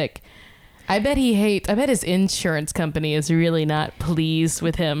was sick. I bet his insurance company is really not pleased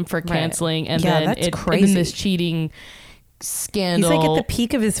with him for canceling. And Yeah, then that's and crazy. then this cheating He's scandal. like at the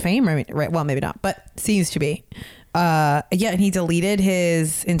peak of his fame, right? Well, maybe not, but seems to be. And he deleted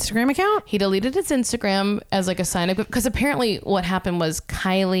his Instagram account. He deleted his Instagram as like a sign of, because apparently what happened was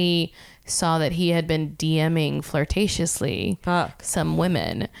Kylie saw that he had been DMing flirtatiously Fuck. some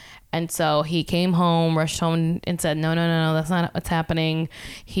women. And so he came home, rushed home and said, no, that's not what's happening.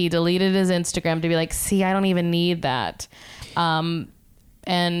 He deleted his Instagram to be like, see, I don't even need that.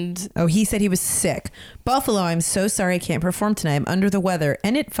 And Oh, he said he was sick. Buffalo, I'm so sorry I can't perform tonight. I'm under the weather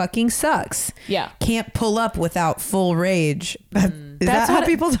and it fucking sucks. yeah. Can't pull up without full rage. Is that That's how what-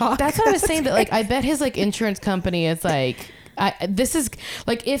 people talk? That's what I was saying. That like, I bet his like insurance company is like, this is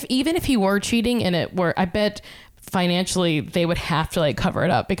like, even if he were cheating and it were, I bet financially they would have to like cover it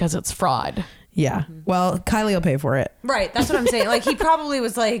up because it's fraud. Yeah. Well, Kylie will pay for it. Right. That's what I'm saying. Like, he probably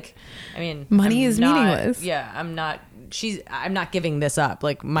was like, I mean, Money I'm is not- meaningless. Yeah. I'm not I'm not giving this up.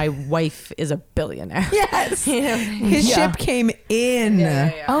 Like, my wife is a billionaire. Yes. His ship came in.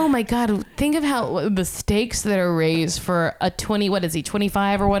 Oh my God. Think of how the stakes that are raised for a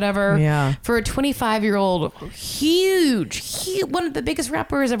 25 or whatever. Yeah. For a 25-year-old, huge, one of the biggest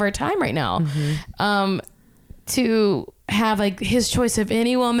rappers of our time right now. To have like his choice of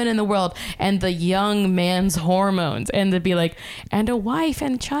any woman in the world and the young man's hormones and to be like, and a wife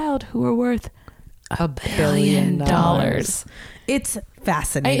and child who are worth $1 billion. It's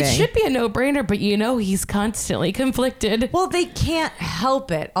fascinating. It should be a no-brainer, but he's constantly conflicted. Well, they can't help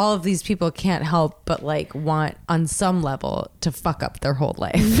it. All of these people can't help but like want on some level to fuck up their whole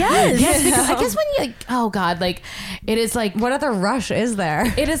life. Yes, because I guess when you like, oh God, like it is like, What other rush is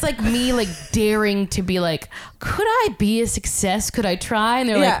there? it is like me like daring to be like, could I be a success? Could I try? And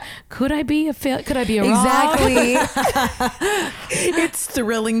they're like, could I be a fail? Could I be a Exactly. It's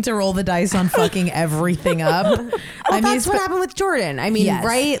thrilling to roll the dice on fucking everything up. Well, that's what happened with Jordan. I mean, Yes.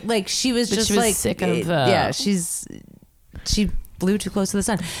 right? Like she was just she was like sick of she flew too close to the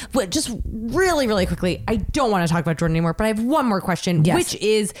sun. But just really, really quickly, I don't want to talk about Jordan anymore, but I have one more question, which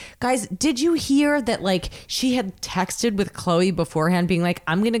is, guys, did you hear that like she had texted with Chloe beforehand being like,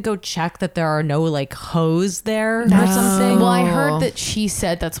 I'm going to go check that there are no like hoes there or something? Well, I heard that she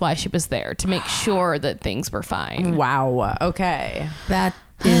said that's why she was there, to make sure that things were fine. Wow. Okay. That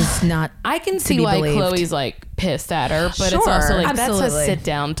is not. I can see be why believed. Chloe's like pissed at her, but it's Sure, also like that's a absolutely. sit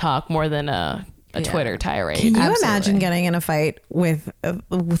down talk more than a Twitter tirade. Can you Absolutely. imagine getting in a fight with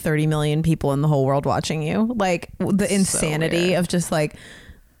 30 million people in the whole world watching you? Like the insanity of just like,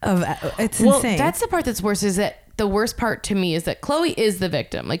 it's insane. That's the part that's worse. Is that the worst part to me is that Chloe is the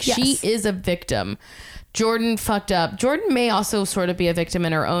victim. Like she is a victim. Jordan fucked up. Jordan may also sort of be a victim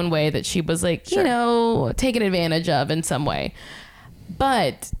in her own way, that she was like, taken advantage of in some way.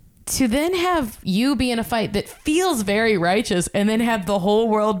 But to then have you be in a fight that feels very righteous and then have the whole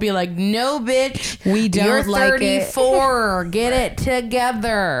world be like, no, bitch, We don't you're like it." 34, get it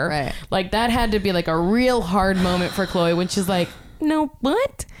together. Right. Like that had to be like a real hard moment for Chloe when she's like, no,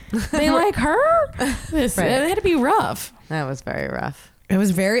 what? They like her? It had to be rough. That was very rough.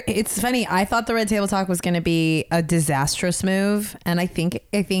 It's funny. I thought the Red Table Talk was going to be a disastrous move. And I think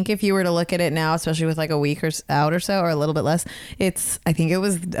if you were to look at it now, especially with like a week out or so, or a little bit less, I think it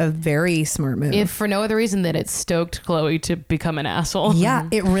was a very smart move. If for no other reason than it stoked Chloe to become an asshole. Yeah,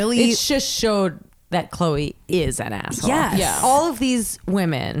 it really. It just showed that Chloe is an asshole. Yes. Yeah. All of these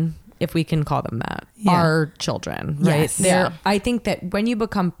women, if we can call them that, are children, right? Yes. Yeah. I think that when you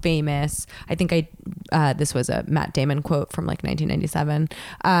become famous, I think this was a Matt Damon quote from like 1997.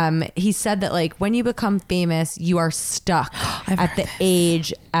 He said that like when you become famous, you are stuck at the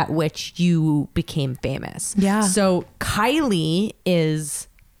age at which you became famous. Yeah. So Kylie is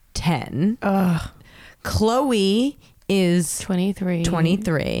 10. Chloe is 23.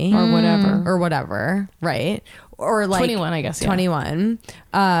 23 Or whatever, right? Or like 21, I guess, yeah. 21.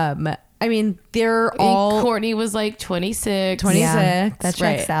 I mean, they're all Courtney was like 26. 26. Yeah, that checks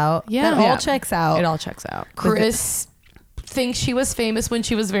right. out. Yeah. That all checks out. It all checks out. Chris thinks she was famous when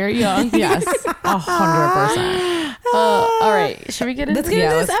she was very young. Yes, 100%. All right. Should we get into Let's get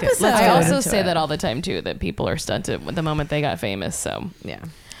into let's this get- episode. let's I go also into say it. that all the time too, that people are stunted the moment they got famous. So Yeah.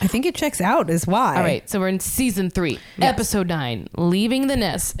 I think it checks out is why. all right, so we're in season 3, episode 9, Leaving the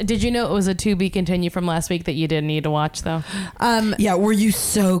Nest. Did you know it was a to be continue from last week that you didn't need to watch though? Yeah, were you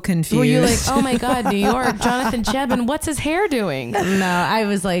so confused? Were you like, oh my God, New York, Jonathan Chebin, what's his hair doing? No, I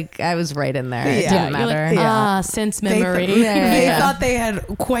was right in there. It didn't You're matter. like, sense memory. They thought they had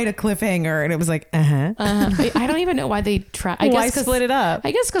quite a cliffhanger, and it was like, I don't even know why they try. I Why guess 'cause- split it up?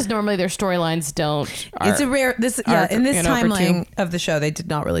 I guess because normally their storylines don't. It's a rare in this you know, for timeline of the show they did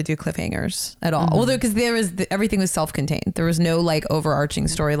not really do cliffhangers at all. Well, because everything was self-contained. There was no like overarching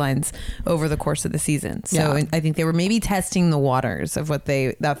storylines over the course of the season. So I think they were maybe testing the waters of what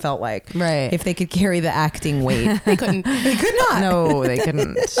that felt like. Right. If they could carry the acting weight. They couldn't. They could not. No, they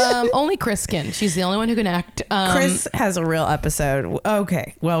couldn't. Only Chris can. She's the only one who can act. Chris has a real episode.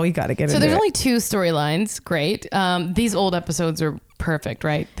 Okay, well, we got to get So into there's it. only 2 storylines. Great. These old episodes are perfect,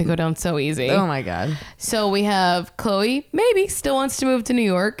 right? They go down so easy. Oh my God. So we have Chloe, maybe still wants to move to New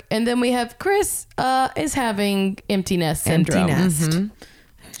York, and then we have Chris is having empty nest syndrome. Empty nest.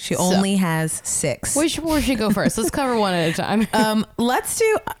 She only has 6. Where should go first? Let's cover one at a time. Let's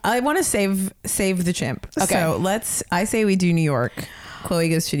do. I want to save the chimp. Okay. So I say we do New York. Chloe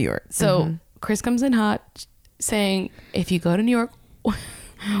goes to New York. So Chris comes in hot, saying, "If you go to New York,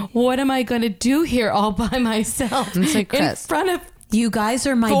 what am I going to do here all by myself It's like, in Chris, front of?" You guys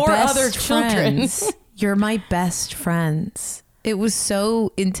are my 4 best other children. friends. You're my best friends. It was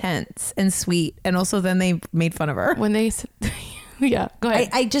so intense and sweet. And also then they made fun of her. When they yeah, go ahead.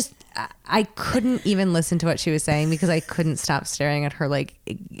 I couldn't even listen to what she was saying because I couldn't stop staring at her like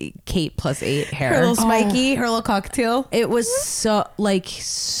Kate plus 8 hair. Her little spiky, her little cocktail. It was so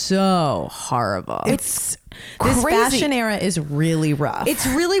horrible. This crazy. fashion era is really rough. It's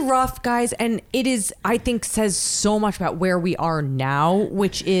really rough, guys, and it is, I think, says so much about where we are now,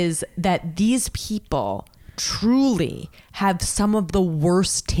 which is that these people truly have some of the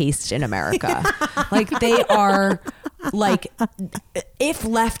worst taste in America. Like they are like, if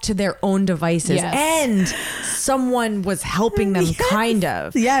left to their own devices, Yes. and someone was helping them, kind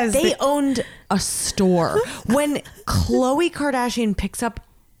of. Yes. They owned a store. When Khloe Kardashian picks up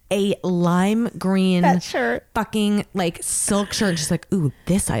a lime green That shirt. fucking like silk shirt, just like, ooh,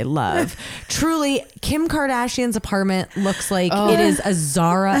 this I love. Truly, Kim Kardashian's apartment looks like it is a Z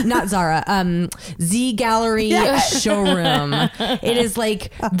Gallery showroom. It is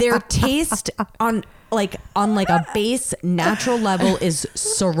like their taste on a base natural level is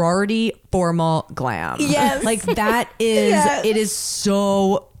sorority formal glam. Yes. Like that is, it is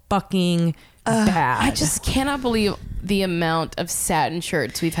so fucking bad. I just cannot believe the amount of satin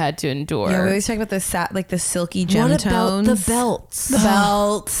shirts we've had to endure. Yeah, we always talk about the silky gem What about tones. the belts? The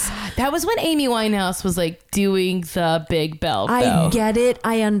belts. That was when Amy Winehouse was like doing the big belt. I though. get it.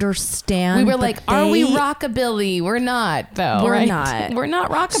 I understand. We were but like, are we they- rockabilly? We're not, though. We're right? not. We're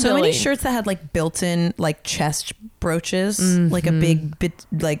not rockabilly. So many shirts that had like built-in like chest brooches, like a big bit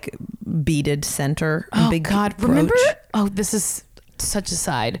like beaded center. A Oh big God! brooch. Remember? Oh, this is such a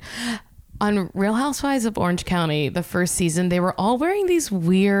side. On Real Housewives of Orange County, the first season, they were all wearing these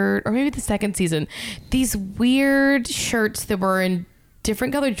weird, or maybe the second season, these weird shirts that were in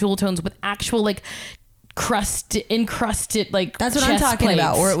different colored jewel tones with actual like encrusted like. That's what I'm chest talking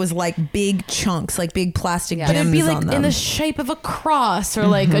about, plates. where it was like big chunks, like big plastic Yeah. But gems it'd be like on them. in the shape of a cross or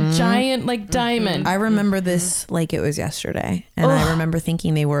like a giant like diamond. I remember this like it was yesterday, and I remember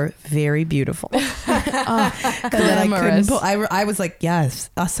thinking they were very beautiful. And then I couldn't Glamorous. I was like, yes,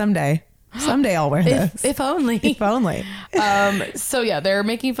 someday I'll wear this. If only. If only. So yeah, they're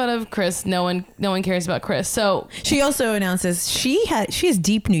making fun of Chris. No one cares about Chris. So She also announces she has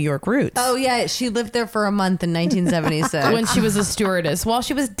deep New York roots. Oh yeah, she lived there for a month in 1976. when she was a stewardess, while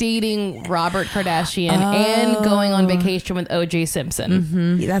she was dating Robert Kardashian and going on vacation with OJ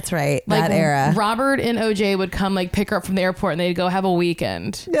Simpson. That's right. Like that era. Robert and OJ would come like pick her up from the airport and they'd go have a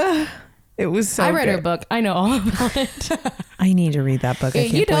weekend. It was so I read her good. book. I know all about it. I need to read that book. I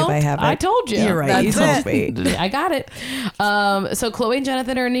can't You believe don't. I haven't. I told you. You're right. You That's told me. I got it. So Khloe and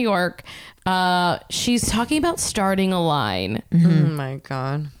Jonathan are in New York. She's talking about starting a line. oh my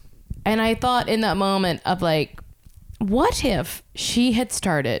god. And I thought in that moment of like, what if she had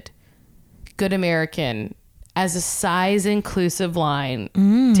started Good American as a size inclusive line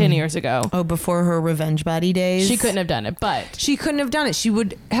 10 years ago? Oh, before her revenge body days. She couldn't have done it, but She couldn't have done it. She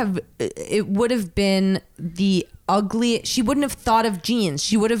would have. It would have been the ugly. She wouldn't have thought of jeans.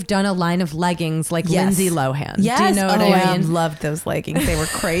 She would have done a line of leggings like Yes. Lindsay Lohan. Yes. Do you know what Oh, I mean? loved those leggings. They were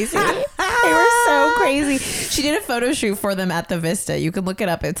crazy. They were so crazy. She did a photo shoot for them at the Vista. You can look it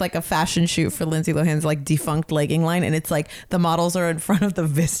up. It's like a fashion shoot for Lindsay Lohan's like defunct legging line, and it's like the models are in front of the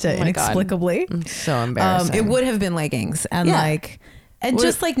Vista my God. inexplicably. So embarrassing. It would have been leggings and Yeah.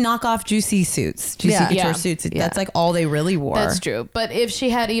 just like knock off juicy suits, juicy Yeah. couture Yeah. suits. Yeah. That's like all they really wore. that's true. But if she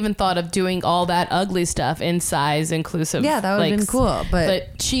had even thought of doing all that ugly stuff in size inclusive, Yeah, that would have been cool.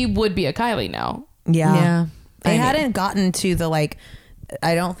 But she would be a Kylie now. Yeah. Yeah. They I know. hadn't gotten to the like.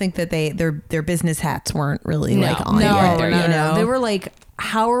 I don't think that their business hats weren't really No. like on No, yet. no, you know? They were like,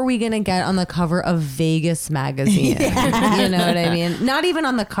 how are we going to get on the cover of Vegas magazine? You know what I mean? Not even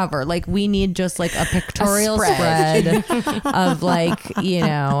on the cover. Like we need just like a pictorial spread. spread of like, you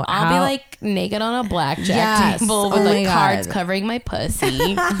know, I'll be like naked on a blackjack Yes. table with Oh like my cards God. covering my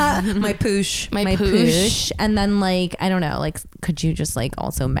pussy, my poosh. my my poosh. poosh. And then like, I don't know, like, could you just like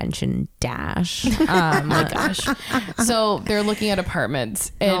also mention Dash? Oh my gosh. So they're looking at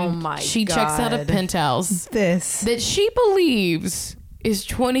apartments and Oh my she checks out a God. penthouse This that she believes is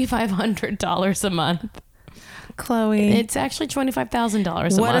 $2,500 a month. Chloe. It's actually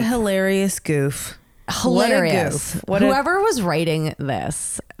 $25,000 a What a month. hilarious goof. Hilarious. What a goof. Whoever was writing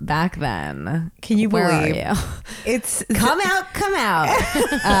this back then, Can you where are believe? you? It's Come out.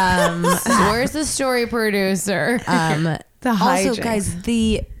 Where's the story producer? the Also, hijinks. guys,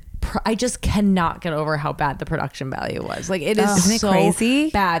 the I just cannot get over how bad the production value was. Like it is Isn't it so crazy?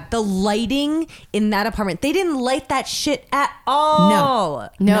 bad. The lighting in that apartment, they didn't light that shit at all.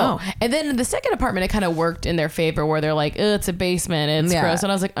 No. And then the second apartment, it kind of worked in their favor where they're like, it's a basement. It's gross.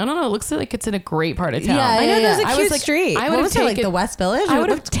 And I was like, I don't know. It looks like it's in a great part of town. Yeah, I know there's a I cute was like, street. I What would was have it, taken like the West Village? I It would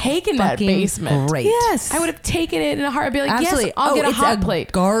have looked taken that fucking basement. great. Yes. I would have taken it in a heart. I'd be like, Absolutely. yes, I'll get a it's hot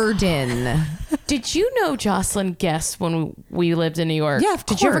plate. Garden. Did you know Jocelyn Guest when we lived in New York? Yeah, of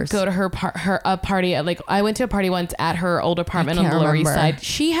Did you ever course. go to her party? I went to a party once at her old apartment on can't the Lower East remember. Side.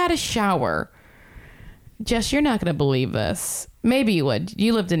 She had a shower. Jess, you're not going to believe this. Maybe you would.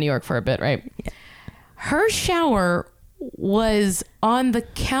 You lived in New York for a bit, right? Yeah. Her shower was on the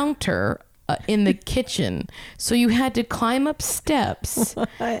counter in the kitchen. So you had to climb up steps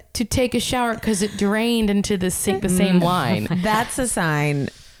to take a shower because it drained into the same line. That's a sign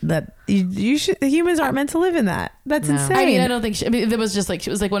that you should. Humans aren't meant to live in that. That's insane. I mean, I don't think it was just like, it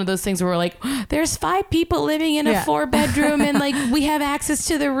was like one of those things where we're like, there's 5 people living in a 4-bedroom and like we have access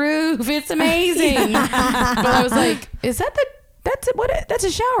to the roof. It's amazing. But I was like, is that that's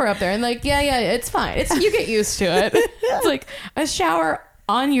a shower up there? And like, yeah, it's fine. You get used to it. It's like a shower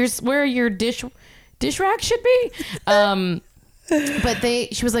on where your dish rack should be. But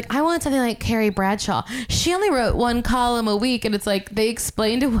she was like, I want something like Carrie Bradshaw. She only wrote 1 column a week, and it's like they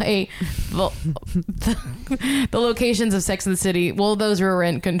explained away the locations of Sex and the City. Well, those were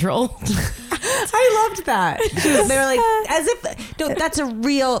rent control. I loved that. They were like, as if no, that's a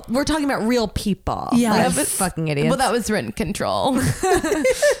real. We're talking about real people. Yeah, like, that was fucking idiots. Well, that was rent control.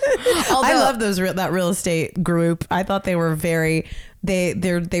 I love that real estate group. I thought they were very.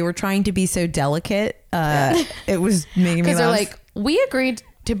 They were trying to be so delicate. It was making me Because they're laugh. like, we agreed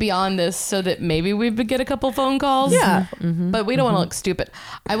to be on this so that maybe we would get a couple phone calls. Yeah. But we don't want to look stupid.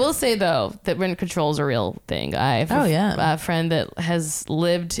 I will say, though, that rent control is a real thing. I have a friend that has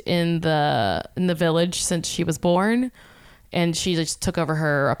lived in the village since she was born. And she just took over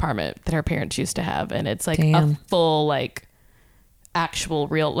her apartment that her parents used to have. And it's like a full, like, actual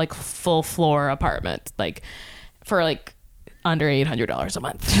real, like, full floor apartment. Like, for, like, under $800 a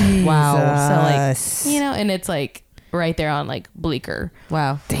month. Wow. So, like, and it's, like, right there on like Bleecker.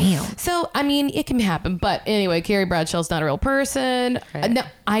 Wow. Damn. So, I mean, it can happen. But anyway, Carrie Bradshaw's not a real person. Right. No,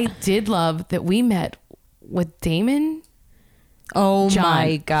 I did love that we met with Damon. Oh John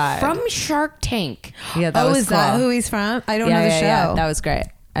my God. from Shark Tank. Yeah, that was is cool. that who he's from? I don't know the show. Yeah. That was great.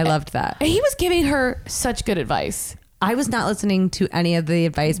 I loved that. And he was giving her such good advice. I was not listening to any of the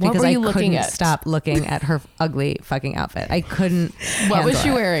advice What because were I you looking couldn't at? stop looking at her ugly fucking outfit. I couldn't. What was handle she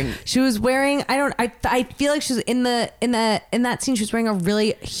it. wearing? She was wearing. I feel like she was in that scene. She was wearing a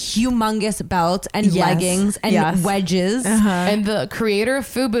really humongous belt and leggings and wedges. And the creator of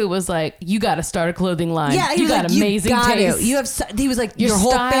FUBU was like, "You got to start a clothing line. Yeah, you got amazing taste. You have. He was like, your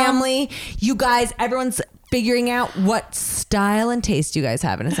whole style." family. You guys, everyone's figuring out what style and taste you guys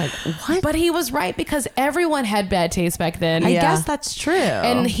have, and it's like, what? But he was right because everyone had bad taste back then. I guess that's true.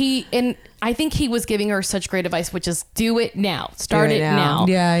 And I think he was giving her such great advice, which is do it now. Start it now.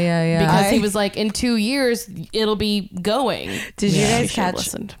 Yeah. Because he was like, in 2 years, it'll be going. Did you guys She catch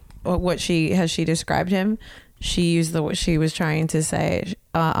listened. what she described him? She used she was trying to say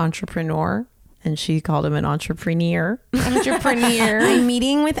entrepreneur, and she called him an entrepreneur. I'm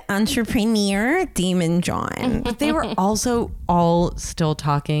meeting with entrepreneur Demon John. But they were also all still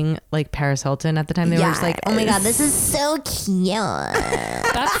talking like Paris Hilton at the time. They were just like, oh my God, this is so cute.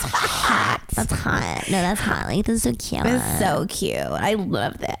 That's hot. That's hot. No, that's hot. Like, this is so cute. It's so cute. I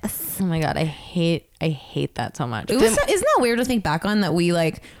love this. Oh my God, I hate that so much. Isn't that weird to think back on that? We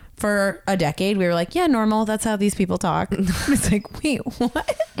like for a decade we were like, yeah, normal. That's how these people talk. It's like, wait,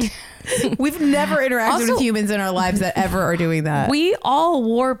 what? We've never interacted with humans in our lives that ever are doing that. We all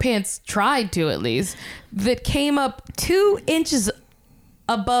wore pants, tried to at least, that came up 2 inches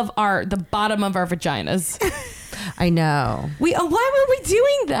above the bottom of our vaginas. I know. Why were we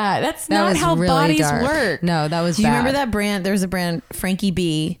doing that? That's That not was how really bodies dark. work. No, that was Do you bad. remember that brand? There was a brand, Frankie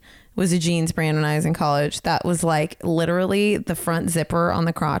B, was a jeans brand when I was in college. That was like literally the front zipper on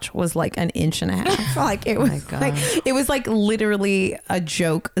the crotch was like 1.5 inches. Like it was God. like it was like literally a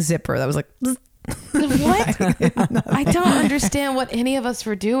joke zipper that was like. What? I don't understand what any of us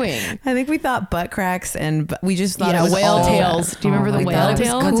were doing. I think we thought butt cracks and we just thought it Yeah, was whale all tails. Do you remember the my whale God.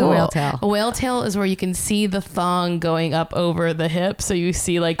 tail? What's a whale tail? A whale tail is where you can see the thong going up over the hip, so you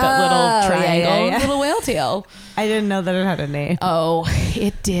see like that little yeah, triangle, yeah. little whale tail. I didn't know that it had a name. Oh,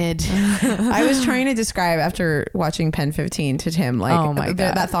 it did. I was trying to describe after watching Pen 15 to Tim, like, Oh my God.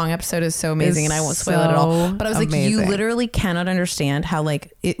 that thong episode is so amazing, It's and I won't spoil it at all. so But I was like, you amazing. literally cannot understand how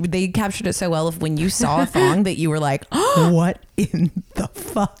like they captured it so well of when you saw a thong that you were like, what in the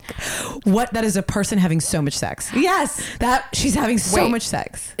fuck? What? That is a person having so much sex. Yes. That she's having so Wait. much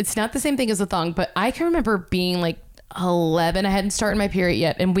sex. It's not the same thing as a thong, but I can remember being like 11. I hadn't started my period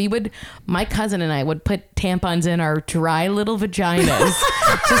yet, and my cousin and I would put tampons in our dry little vaginas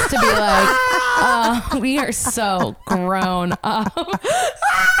just to be like, oh, we are so grown up.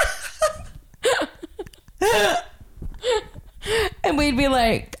 And we'd be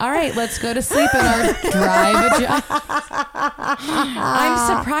like, all right, let's go to sleep in our dry vagina.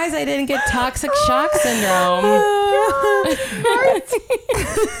 I'm surprised I didn't get toxic shock syndrome.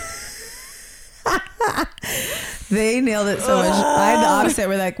 They nailed it so much. I had the opposite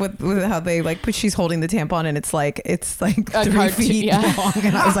where like with how they like she's holding the tampon and it's like A 3 cartoon, feet yeah. long,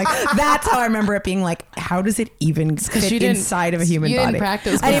 and I was like, that's how I remember it being like, how does it even fit you didn't- inside of a human you body? didn't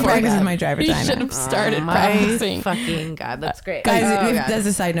practice I didn't before practice that. with my dry You vagina. should have started My practicing. fucking God, that's great. Guys, Oh, if, God. as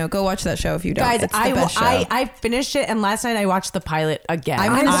a side note, go watch that show if you don't. Guys, It's the best show. I finished it, and last night I watched the pilot again.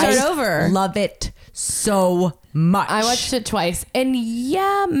 I'm gonna start over. Love it so much. I watched it twice, and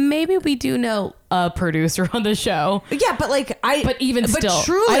yeah, maybe we do know a producer on the show. Yeah, but like But even still,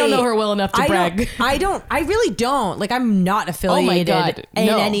 truly, I don't know her well enough to brag. I really don't. Like, I'm not affiliated God, in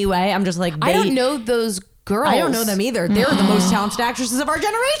no. any way. I'm just like, I don't know those girls. I don't know them either. They're the most talented actresses of our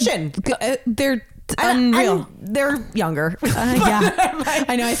generation. They're unreal. They're younger. Yeah,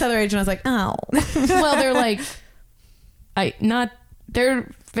 I know. I saw their age and I was like, oh. Well, they're like,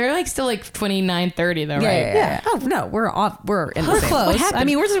 they're like still like 29, 30 though, right? Yeah. Oh no, we're in the We're same. close. What happened? I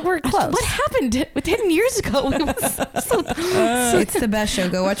mean, we're close. What happened 10 years ago? It was so It's the best show.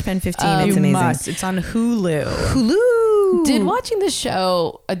 Go watch Pen 15. It's You amazing. must. It's on Hulu. Hulu. Did watching the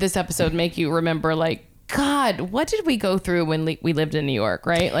show, this episode, make you remember, like, God, what did we go through when we lived in New York,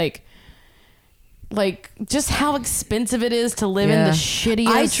 right? Like just how expensive it is to live in the shittiest.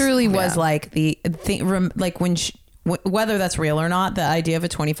 I truly was like the thing, like when whether that's real or not, the idea of a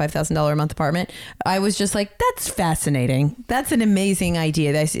 $25,000 a month apartment, I was just like, that's fascinating. That's an amazing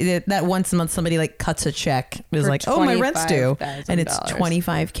idea. That once a month somebody like cuts a check is For like, oh, my rent's due, and it's $25,000.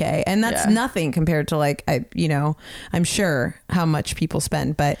 $25K, and that's Yeah. nothing compared to like I'm sure how much people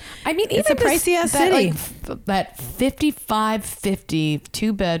spend, but I mean, it's even a pricey ass city. That 5550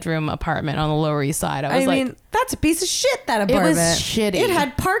 2-bedroom apartment on the Lower East Side. I was I like, mean, that's a piece of shit. That it apartment. was shitty. It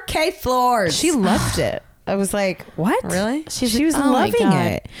had parquet floors. She loved it. I was like, what? Really? She was like, oh my loving God.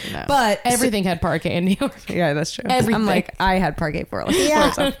 it. No. But everything had parquet in New York. Yeah, that's true. Everything. I'm like, I had parquet floors.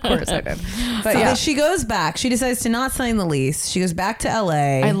 Yeah. Of course I did. But so yeah. she goes back. She decides to not sign the lease. She goes back to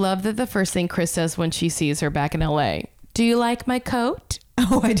LA. I love that the first thing Chris says when she sees her back in LA, do you like my coat?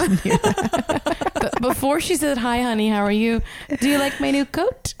 Oh, I didn't hear that. But before she said, hi, honey, how are you? Do you like my new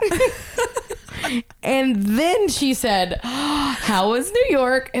coat? And then she said, how was New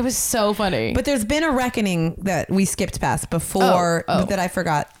York? It was so funny. But there's been a reckoning that we skipped past before that I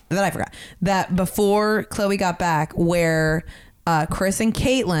forgot that before Chloe got back, where Chris and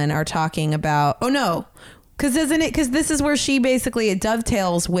Caitlin are talking about, oh no, because this is where she basically, it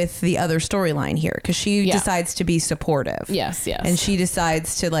dovetails with the other storyline here, because she decides to be supportive. Yes. And she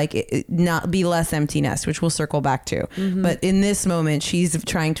decides to like not be less empty nest, which we'll circle back to. Mm-hmm. But in this moment, she's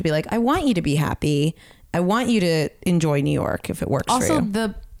trying to be like, I want you to be happy. I want you to enjoy New York if it works for Also, you.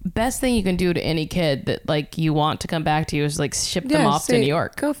 the best thing you can do to any kid that like you want to come back to you is like ship them off to New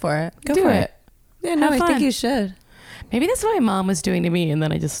York. Go for it. Go do for it. Yeah, no, Have I fun. think you should. Maybe that's what my mom was doing to me, and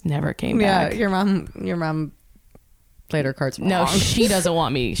then I just never came back. Yeah, your mom played her cards wrong. No, she doesn't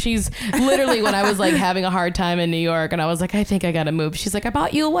want me. She's literally, when I was like having a hard time in New York and I was like, I think I gotta move, she's like, I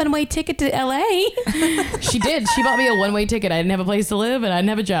bought you a one-way ticket to LA. She did. She bought me a one-way ticket. I didn't have a place to live and I didn't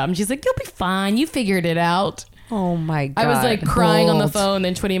have a job. And she's like, you'll be fine. You figured it out. Oh my God. I was like crying on the Bold. phone.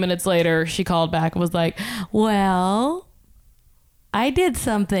 Then 20 minutes later, she called back and was like, well, I did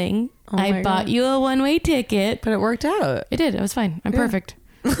something. Oh my I bought God. you a one-way ticket. But it worked out. It did. I was fine. I'm perfect.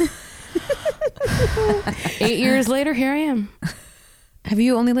 8 years later, here I am. Have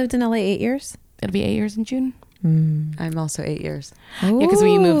you only lived in LA 8 years? It'll be 8 years in June. I'm also 8 years. Yeah, because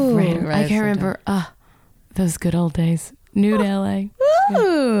we moved right I at the can't same remember those good old days. New to LA.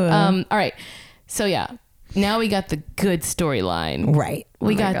 Ooh. All right. So yeah, now we got the good storyline. Right.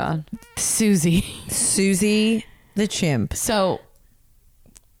 We Oh my got God. Susie. Susie the chimp. So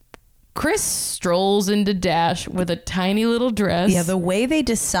Chris strolls into Dash with a tiny little dress. Yeah, the way they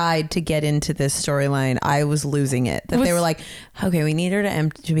decide to get into this storyline, I was losing it. That they were like, okay, we need her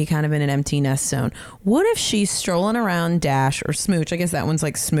to be kind of in an empty nest zone. What if she's strolling around Dash or Smooch? I guess that one's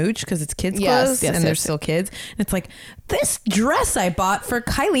like Smooch because it's kids' clothes and they're still kids. And it's like, this dress I bought for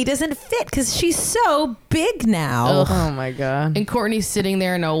Kylie doesn't fit because she's so big now. Ugh. Oh my God. And Courtney's sitting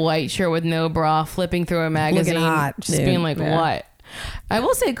there in a white shirt with no bra, flipping through a magazine, Looking hot, just dude. being like, what? I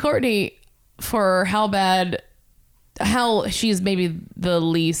will say Courtney, for how she's maybe the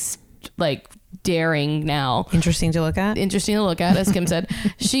least like daring now. Interesting to look at. Interesting to look at, as Kim said.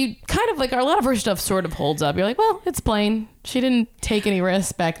 She kind of like, a lot of her stuff sort of holds up. You're like, well, it's plain. She didn't take any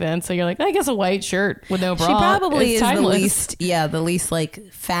risks back then. So you're like, I guess a white shirt with no bra. She probably is the timeless. least like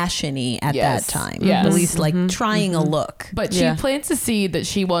fashiony at Yes. that time. Yes. The least like trying a look. But she plants the seed that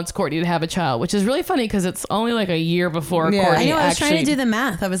she wants Courtney to have a child, which is really funny because it's only like a year before Courtney I know. I was actually... trying to do the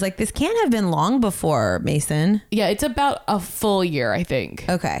math. I was like, this can't have been long before Mason. Yeah, it's about a full year, I think.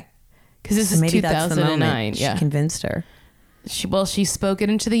 Okay. Because this So is maybe that's the 2009. moment Yeah. she convinced her. She spoke it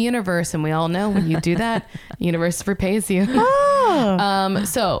into the universe, and we all know when you do that, the universe repays you.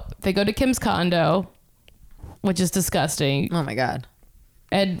 So they go to Kim's condo, which is disgusting. Oh my God.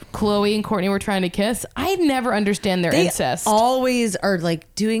 And Chloe and Courtney were trying to kiss. I never understand their incest. Always are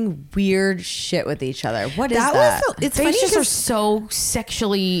like doing weird shit with each other. What is That that? was it's they funny just are 'cause so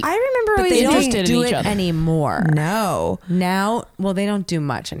sexually. I remember but always they don't interested do in each it other. anymore. No. Now, well, they don't do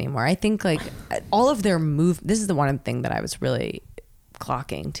much anymore. I think like all of their this is the one thing that I was really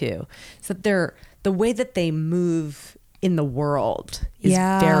clocking too. Is that the way that they move in the world is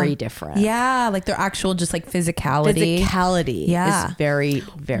very different. Yeah, like their actual just like physicality. Is very,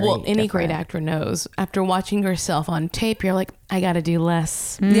 very Well, any different. great actor knows. After watching yourself on tape, you're like, I got to do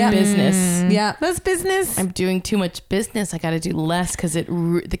less Yeah. business. Yeah. That's business. I'm doing too much business. I got to do less because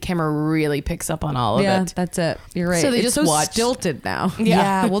the camera really picks up on all of Yeah, it. that's it. You're right. So they it's just so watch- stilted now.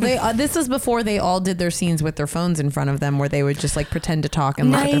 Yeah. Well, they this is before they all did their scenes with their phones in front of them, where they would just like pretend to talk and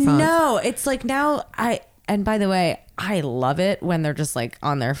look at I their phones. know. It's like now and by the way, I love it when they're just like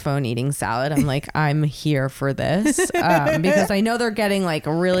on their phone eating salad. I'm like, I'm here for this because I know they're getting like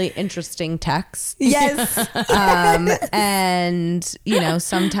really interesting texts. Yes. And you know,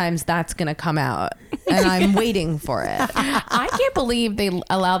 sometimes that's going to come out and I'm waiting for it. I can't believe they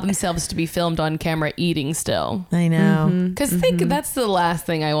allow themselves to be filmed on camera eating still. I know. Because that's the last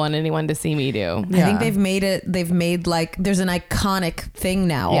thing I want anyone to see me do. I think they've made it. They've made like there's an iconic thing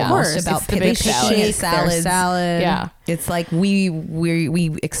now Yeah. almost Of course. about It's the big salad. picking Shake their salads. salad. Yeah. It's like we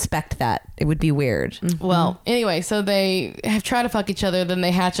expect that. It would be weird. Well, anyway, so they have tried to fuck each other, then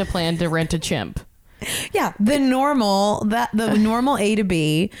they hatch a plan to rent a chimp. Yeah, the normal A to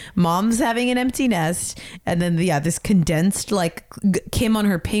B. Mom's having an empty nest, and then this condensed like Kim on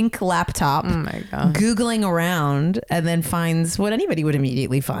her pink laptop, Oh my God. googling around, and then finds what anybody would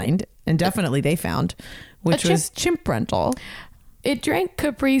immediately find, and definitely they found, which was chimp rental. It drank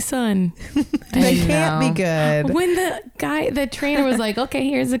Capri Sun. They can't be good. When the trainer was like, okay,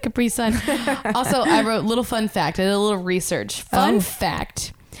 here's a Capri Sun. Also, I wrote a little fun fact. I did a little research. Fun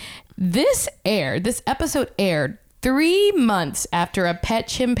fact. This episode aired 3 months after a pet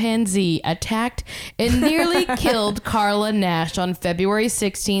chimpanzee attacked and nearly killed Carla Nash on February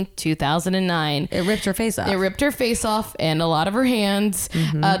 16th, 2009. It ripped her face off. It ripped her face off and a lot of her hands.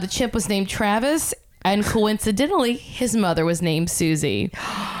 The chimp was named Travis. And coincidentally, his mother was named Susie.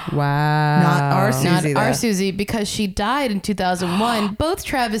 Wow. Not our Susie. Not our though. Susie, because she died in 2001. Both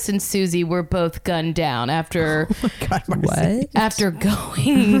Travis and Susie were both gunned down after God, Marcy. after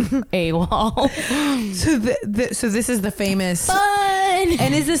going AWOL. So this is the famous. Fun.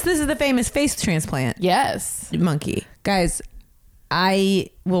 And this is the famous face transplant Yes. monkey. Guys,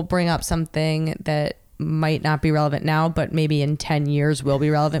 I will bring up something that might not be relevant now, but maybe in 10 years will be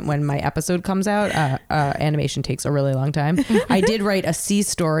relevant when my episode comes out. Animation takes a really long time. I did write a C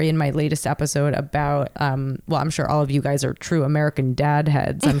story in my latest episode about, well, I'm sure all of you guys are true American dad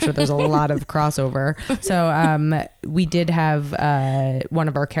heads. I'm sure there's a lot of crossover. So we did have one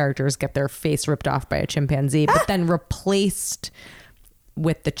of our characters get their face ripped off by a chimpanzee, but then replaced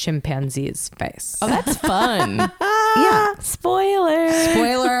with the chimpanzee's face. Oh, that's fun. Yeah. Spoiler.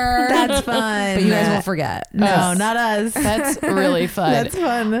 That's fun. But you guys won't forget. No, not us. That's really fun. That's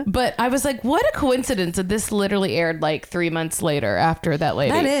fun. But I was like, what a coincidence that this literally aired like 3 months later after that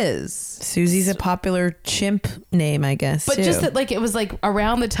lady. That is. Susie's a popular chimp name, I guess. But too. just that, like, it was like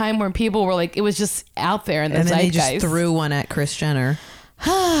around the time when people were like, it was just out there in the and then they zeitgeist. just threw one at Kris Jenner.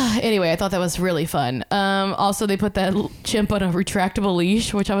 Anyway, I thought that was really fun. Also, they put that chimp on a retractable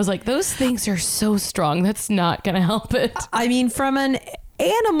leash, which I was like, those things are so strong. That's not going to help it. I mean, from an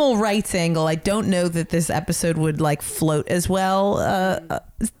animal rights angle, I don't know that this episode would like float as well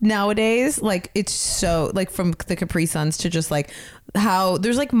nowadays. Like it's so like from the Capri Suns to just like how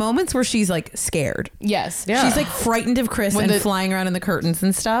there's like moments where she's like scared. Yes. Yeah. She's like frightened of Chris and flying around in the curtains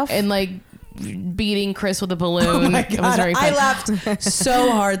and stuff. And like beating Chris with a balloon. Oh my It was God, very fun. I laughed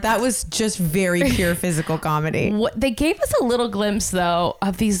so hard. That was just very pure physical comedy. What they gave us a little glimpse though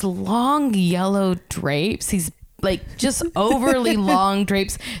of these long yellow drapes, these like just overly long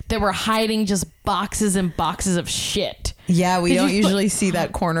drapes that were hiding just boxes and boxes of shit. Yeah, we Did don't you- usually see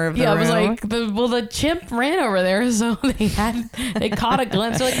that corner of the Yeah, room. it was like the chimp ran over there, so they caught a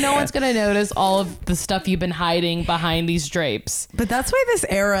glimpse. They're like, no one's gonna notice all of the stuff you've been hiding behind these drapes. But that's why this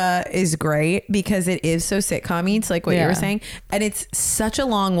era is great, because it is so sitcom-y. It's like what you were saying. And it's such a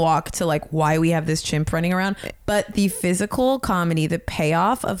long walk to like why we have this chimp running around. But the physical comedy, the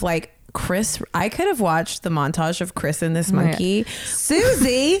payoff of like Chris, I could have watched the montage of Chris and this monkey.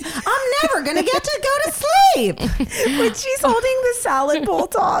 Susie, I'm never going to get to go to sleep. When she's holding the salad bowl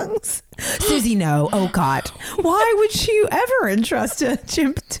tongs. Susie, no. Oh, God. Why would you ever entrust a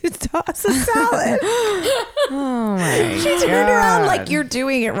chimp to toss a salad? Oh my She turned around like you're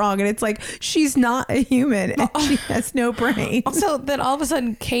doing it wrong. And it's like, she's not a human. And she has no brain. Also, then all of a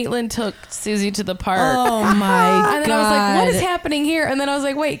sudden, Caitlin took Susie to the park. Oh my God. And then I was like, what is happening here? And then I was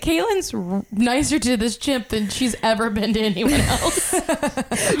like, wait, Caitlin's nicer to this chimp than she's ever been to anyone else.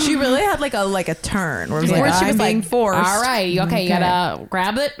 She really had like a turn where it was like, Where she I'm was being like, forced. all right, okay, you gotta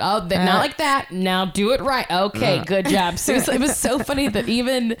grab it. Oh, not like that. Now do it right. Okay, good job. So it was so funny that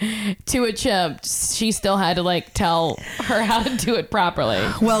even to a chimp, she still had to like tell her how to do it properly.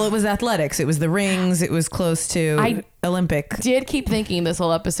 Well, it was athletics. It was the rings. It was close to Olympic. Did keep thinking this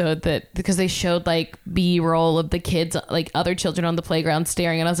whole episode that because they showed like B-roll of the kids, like other children on the playground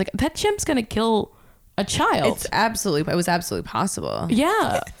staring, and I was like, that chimp's gonna kill a child. It was absolutely possible.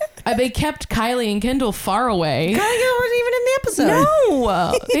 Yeah. They kept Kylie and Kendall far away. Kylie wasn't even in the episode.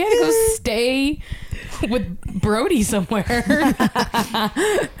 No. They had to go stay with Brody somewhere.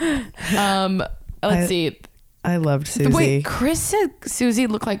 Let's see. I loved Susie. Wait, Chris said Susie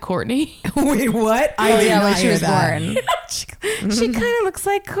looked like Courtney. Wait, what? I did when not she hear was that. born. She kind of looks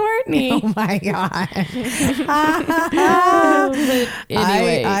like Courtney. Oh my God. But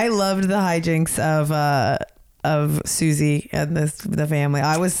anyway. I loved the hijinks of Susie and the family.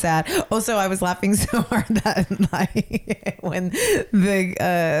 I was sad. Also, I was laughing so hard that night when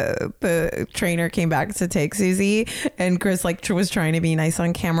the trainer came back to take Susie, and Chris like was trying to be nice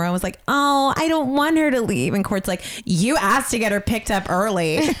on camera. I was like, oh, I don't want her to leave. And Court's like, you asked to get her picked up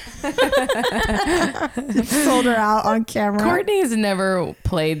early. Sold her out on camera. Courtney has never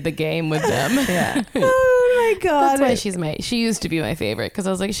played the game with them. Yeah. Oh my God. That's why she used to be my favorite, because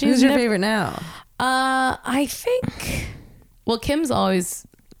I was like, Who's your favorite now? I think, well, Kim's always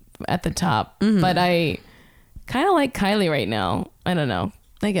at the top, but I kind of like Kylie right now. I don't know.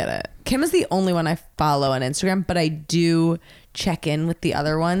 I get it. Kim is the only one I follow on Instagram, but I do check in with the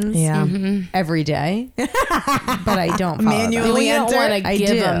other ones every day. But I don't follow Manually them. You don't want to I give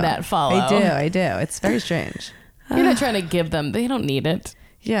do. them that follow. I do. It's very strange. You're not trying to give them. They don't need it.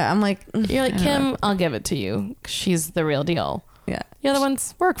 Yeah, I'm like... You're like, Kim, I'll give it to you. She's the real deal. Yeah. The other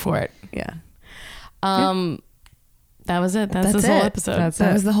ones, work for it. Yeah. That was it. That's this whole it. episode.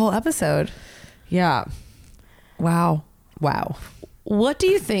 That was the whole episode. Yeah. Wow. What do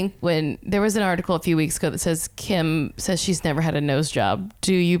you think when there was an article a few weeks ago that says Kim says she's never had a nose job?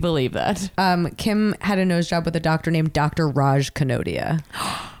 Do you believe that? Kim had a nose job with a doctor named Dr. Raj Kanodia.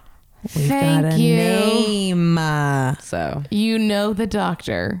 We've Thank got a you. name. So You know the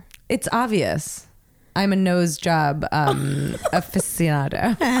doctor. it's obvious. I'm a nose job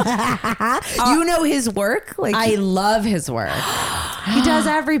aficionado. You know his work? Like I love his work. He does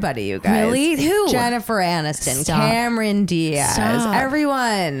everybody, you guys. Really? Who? Jennifer Aniston, Stop. Cameron Diaz, Stop.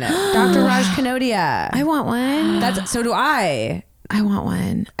 everyone. Dr. Raj Kanodia. I want one. So do I. I want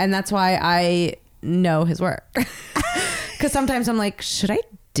one. And that's why I know his work. Because sometimes I'm like, should I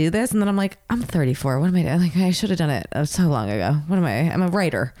do this? And then I'm like, I'm 34. What am I doing? Like, I should have done it so long ago. What am I? I'm a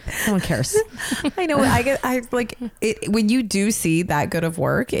writer. No one cares. I know. I like it when you do see that good of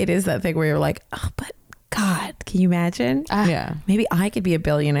work. It is that thing where you're like, oh, but God, can you imagine? Yeah. Maybe I could be a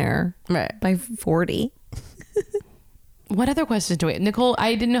billionaire Right. by 40. What other questions do we? Nicole,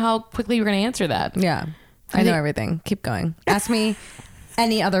 I didn't know how quickly you were going to answer that. Yeah. I know everything. Keep going. Ask me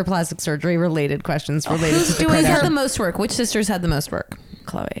any other plastic surgery related questions related to the Who's had the Kardashians. most work? Which sisters had the most work?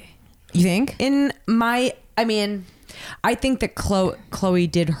 Chloe. You think? I think that Chloe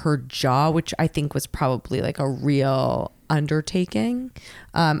did her jaw, which I think was probably like a real undertaking.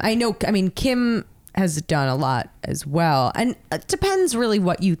 Kim has done a lot as well. And it depends really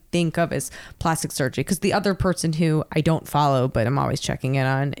what you think of as plastic surgery. Because the other person who I don't follow, but I'm always checking in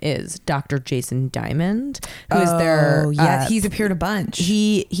on, is Dr. Jason Diamond, who is their... he's appeared a bunch.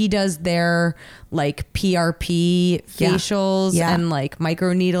 He does their like PRP facials and like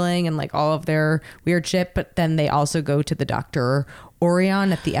microneedling and like all of their weird shit. But then they also go to the Dr.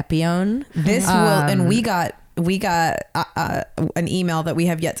 Orion at the Epione. This will, and we got an email that we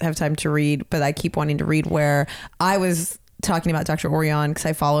have yet to have time to read, but I keep wanting to read, where I was talking about Dr. Orion because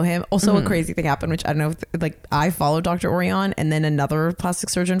I follow him. Also, a crazy thing happened, which I don't know if like I followed Dr. Orion and then another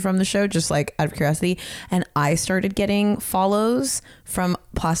plastic surgeon from the show, just like out of curiosity, and I started getting follows from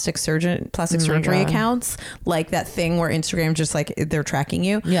plastic surgery accounts, like that thing where Instagram just like they're tracking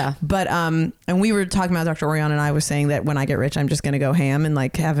you. Yeah. But and we were talking about Dr. Orion, and I was saying that when I get rich, I'm just gonna go ham and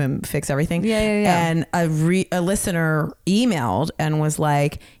like have him fix everything. And a listener emailed and was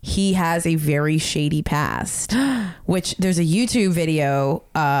like, he has a very shady past, which there's a YouTube video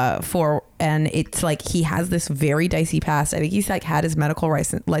for, and it's like he has this very dicey past. I think he's like had his medical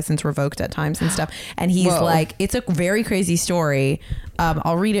license revoked at times and stuff, and he's like, it's a very crazy story.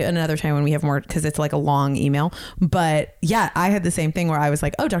 I'll read it another time when we have more, because it's like a long email. But yeah, I had the same thing where I was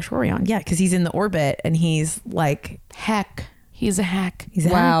like, oh, Dr. Orion, yeah, because he's in the orbit and he's like He's a hack. He's a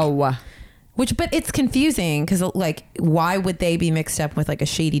hack. But it's confusing because like, why would they be mixed up with like a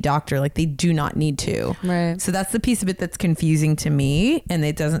shady doctor? Like they do not need to. Right. So that's the piece of it that's confusing to me. And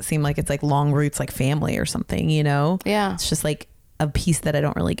it doesn't seem like it's like long roots, like family or something, you know? Yeah. It's just like a piece that I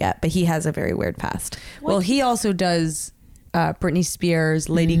don't really get, but he has a very weird past. Well, he also does Britney Spears,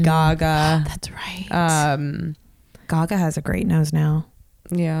 Lady Gaga. That's right. Gaga has a great nose now.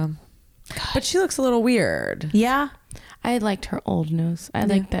 Yeah. God. But she looks a little weird. Yeah. I liked her old nose. I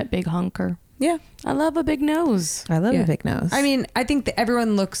like that big hunker. Yeah. I love a big nose. I love a big nose. I mean, I think that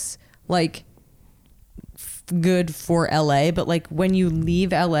everyone looks like good for LA, but like when you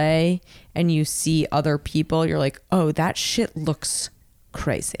leave LA and you see other people, you're like, oh, that shit looks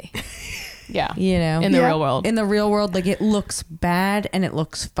crazy. Yeah. You know, in the real world. In the real world, like it looks bad and it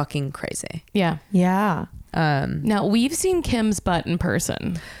looks fucking crazy. Yeah. Yeah. Now we've seen Kim's butt in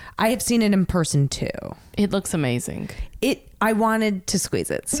person. I have seen it in person too. It looks amazing. I wanted to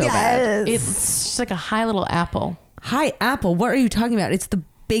squeeze it so bad. It's just like a high little apple. Hi, Apple. What are you talking about? It's the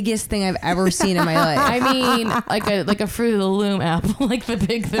biggest thing I've ever seen in my life. I mean, like a Fruit of the Loom apple, like the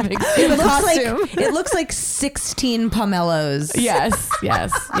big It looks like 16 pomelos. Yes.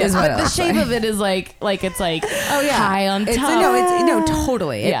 But the shape of it is like it's like high on top.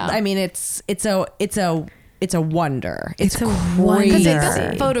 Totally. Yeah. I mean, it's a wonder. It's a crazy. wonder. Because it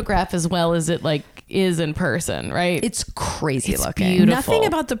doesn't photograph as well as it like is in person, right? It's crazy looking. beautiful. Nothing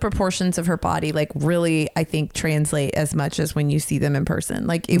about the proportions of her body like really, I think, translate as much as when you see them in person.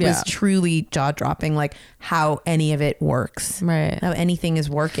 Like it was truly jaw dropping, like how any of it works, right? How anything is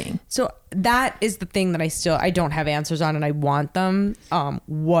working. So that is the thing that I don't have answers on, and I want them.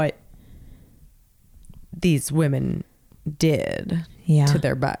 What these women did to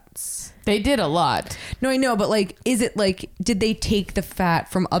their butts. They did a lot. No, I know, but like, is it like, did they take the fat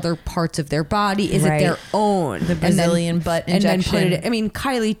from other parts of their body? Is it their own? The Brazilian butt injection. And then put it, I mean,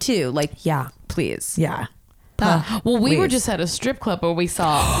 Kylie too. Like, yeah, please. Yeah. Well, we were just at a strip club where we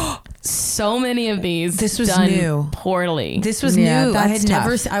saw so many of these. This was done new. Poorly. This was new. I had tough.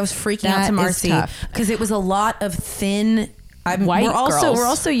 never. I was freaking out to Marcy because it was a lot of thin. White girls. We're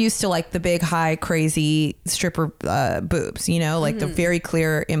also used to like the big, high, crazy stripper boobs. You know, like the very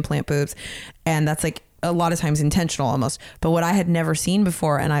clear implant boobs, and that's like a lot of times intentional almost. But what I had never seen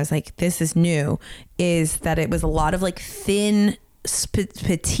before, and I was like, this is new, is that it was a lot of like thin,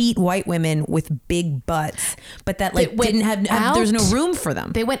 petite white women with big butts, but that like didn't have there's no room for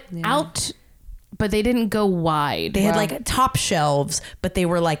them. They went out, but they didn't go wide. They had like top shelves, but they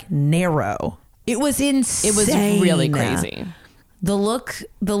were like narrow. It was insane. It was really crazy. The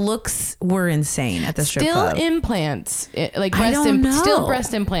looks were insane at the strip club. Still implants, like still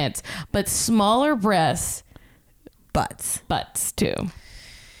breast implants, but smaller breasts, butts too.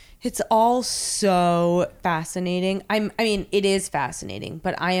 It's all so fascinating. I mean, it is fascinating,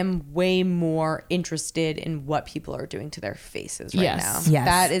 but I am way more interested in what people are doing to their faces right now.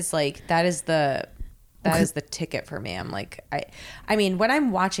 Yes. That is the ticket for me. I'm like, I mean, when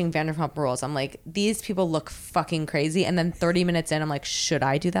I'm watching Vanderpump Rules, I'm like, these people look fucking crazy. And then 30 minutes in, I'm like, should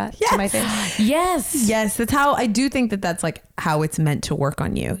I do that to my face? Yes. That's how I do think that's like how it's meant to work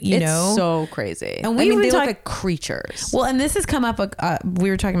on you. You know, it's so crazy. And they look like creatures. Well, and this has come up.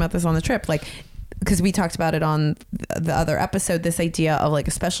 We were talking about this on the trip, like, because we talked about it on the other episode. This idea of like,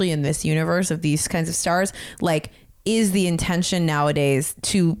 especially in this universe of these kinds of stars, like, is the intention nowadays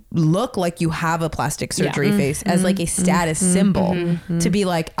to look like you have a plastic surgery face as like a status symbol to be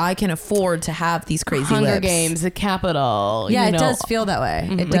like, I can afford to have these crazy Hunger lips. Games, the Capitol. Yeah, you it know. does feel that way.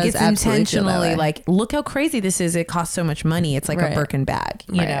 It Like does it's absolutely feel that intentionally way. like, look how crazy this is. It costs so much money. It's like Right. a Birkin bag,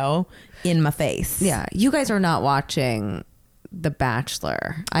 you Right. know, in my face. Yeah, you guys are not watching The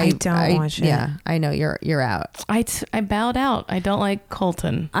Bachelor. I don't watch it. Yeah, I know you're out. I bowed out. I don't like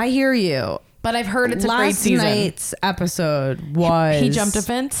Colton, I hear you. but I've heard it's a great Last season. night's episode was He jumped a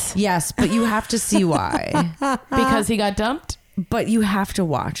fence Yes, but you have to see why. because he got dumped. But you have to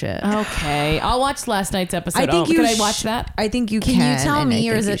watch it. Okay, I'll watch last night's episode. I think you Can I watch that? I think you Can can. you tell and I me,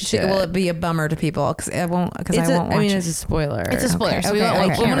 or think is you it? should. Will it be a bummer to people? Because I won't. Because I It's a- won't watch I mean, it. it's a spoiler. It's a spoiler, Okay, so we okay, won't, okay.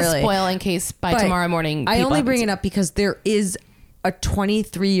 we Can't want to really. spoil in case by But tomorrow morning. I people only haven't bring seen it up because there is a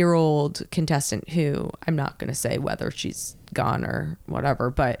 23-year-old contestant who I'm not going to say whether she's gone or whatever,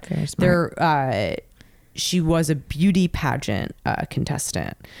 but Very smart. she was a beauty pageant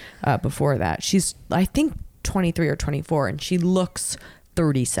contestant before that. She's, I think, 23 or 24, and she looks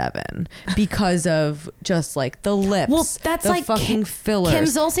 37 because of just like the lips. Well, that's the like fucking fillers. Kim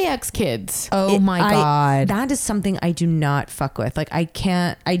Zolciak's kids. Oh my God. That is something I do not fuck with. Like I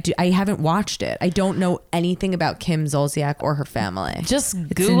haven't watched it. I don't know anything about Kim Zolciak or her family. Just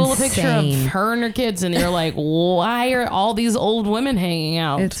Google a picture insane. of her and her kids, and you're like, why are all these old women hanging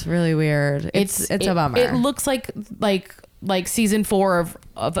out? It's really weird. It's a bummer. It looks like season 4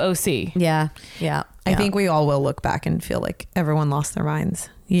 of OC. yeah. I think we all will look back and feel like everyone lost their minds.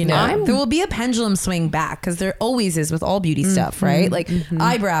 You know, there will be a pendulum swing back because there always is with all beauty stuff, right? Like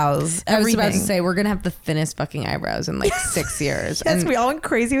eyebrows, I was everything. about to say we're gonna have the thinnest fucking eyebrows in like 6 years. Yes, And we all went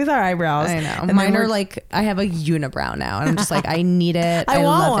crazy with our eyebrows. I know. And Mine then are we're- like I have a unibrow now, and I'm just like I need it. I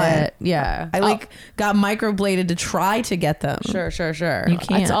want love one. it. Yeah. I like got microbladed to try to get them. Sure. You can't.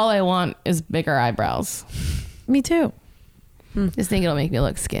 That's all I want is bigger eyebrows. Me too. Just think it'll make me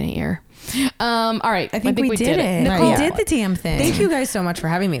look skinnier. All right. I think we did it. Nicole, We did the damn thing. Thank you guys so much for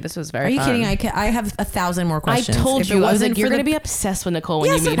having me. This was very Are you fun. kidding? I have 1,000 more I questions. told If it you, I was wasn't like, you're for going to the- be obsessed with Nicole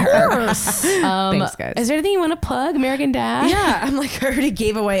when Yes, you meet of her. course. Thanks, guys. Is there anything you want to plug? American Dad? Yeah, I'm like, I already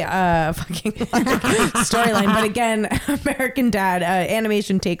gave away a fucking storyline. But again, American Dad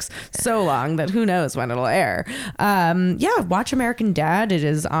animation takes so long that who knows when it'll air. Yeah, watch American Dad. It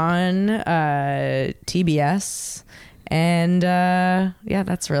is on TBS. And yeah,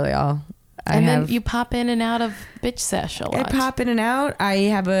 that's really all. And then you pop in and out of Bitch Sesh a I lot. pop in and out. I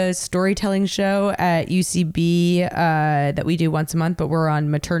have a storytelling show at UCB that we do once a month, but we're on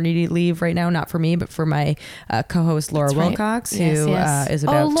maternity leave right now. Not for me, but for my co-host Laura That's right. Wilcox, Yes, who yes. is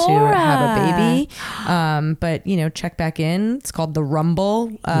about to Laura. have a baby. But you know, check back in. It's called The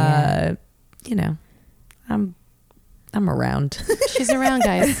Rumble. You know, I'm around. She's around,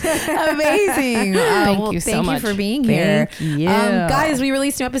 guys. Amazing. Thank you so thank much. you for being here. Thank you. Guys, we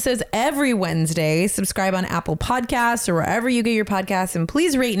release new episodes every Wednesday. Subscribe on Apple Podcasts or wherever you get your podcasts, and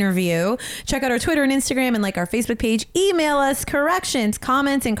please rate and review. Check out our Twitter and Instagram and like our Facebook page. Email us corrections,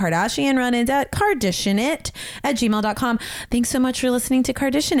 comments, and Kardashian run-ins at kardashianit@gmail.com. Thanks so much for listening to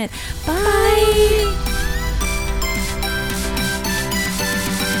Kardashian It. Bye.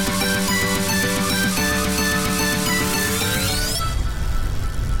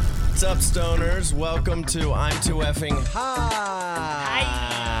 What's up, stoners? Welcome to I'm Too Effing High.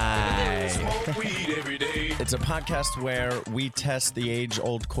 It's a podcast where we test the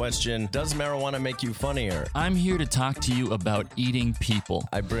age-old question, does marijuana make you funnier? I'm here to talk to you about eating people.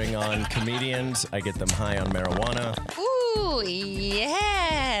 I bring on comedians, I get them high on marijuana. Ooh,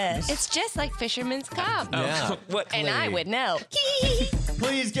 yes. It's just like Fisherman's Cup. Yeah. And I would know.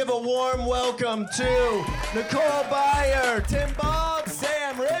 Please give a warm welcome to Nicole Byer, Tim Boggs,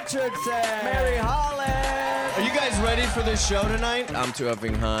 Sam Richardson, Mary Holland. Are you guys ready for this show tonight? I'm Too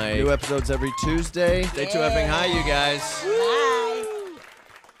Effing High. New episodes every Tuesday. Stay Too Effing High, you guys.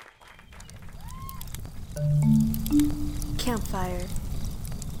 Campfire.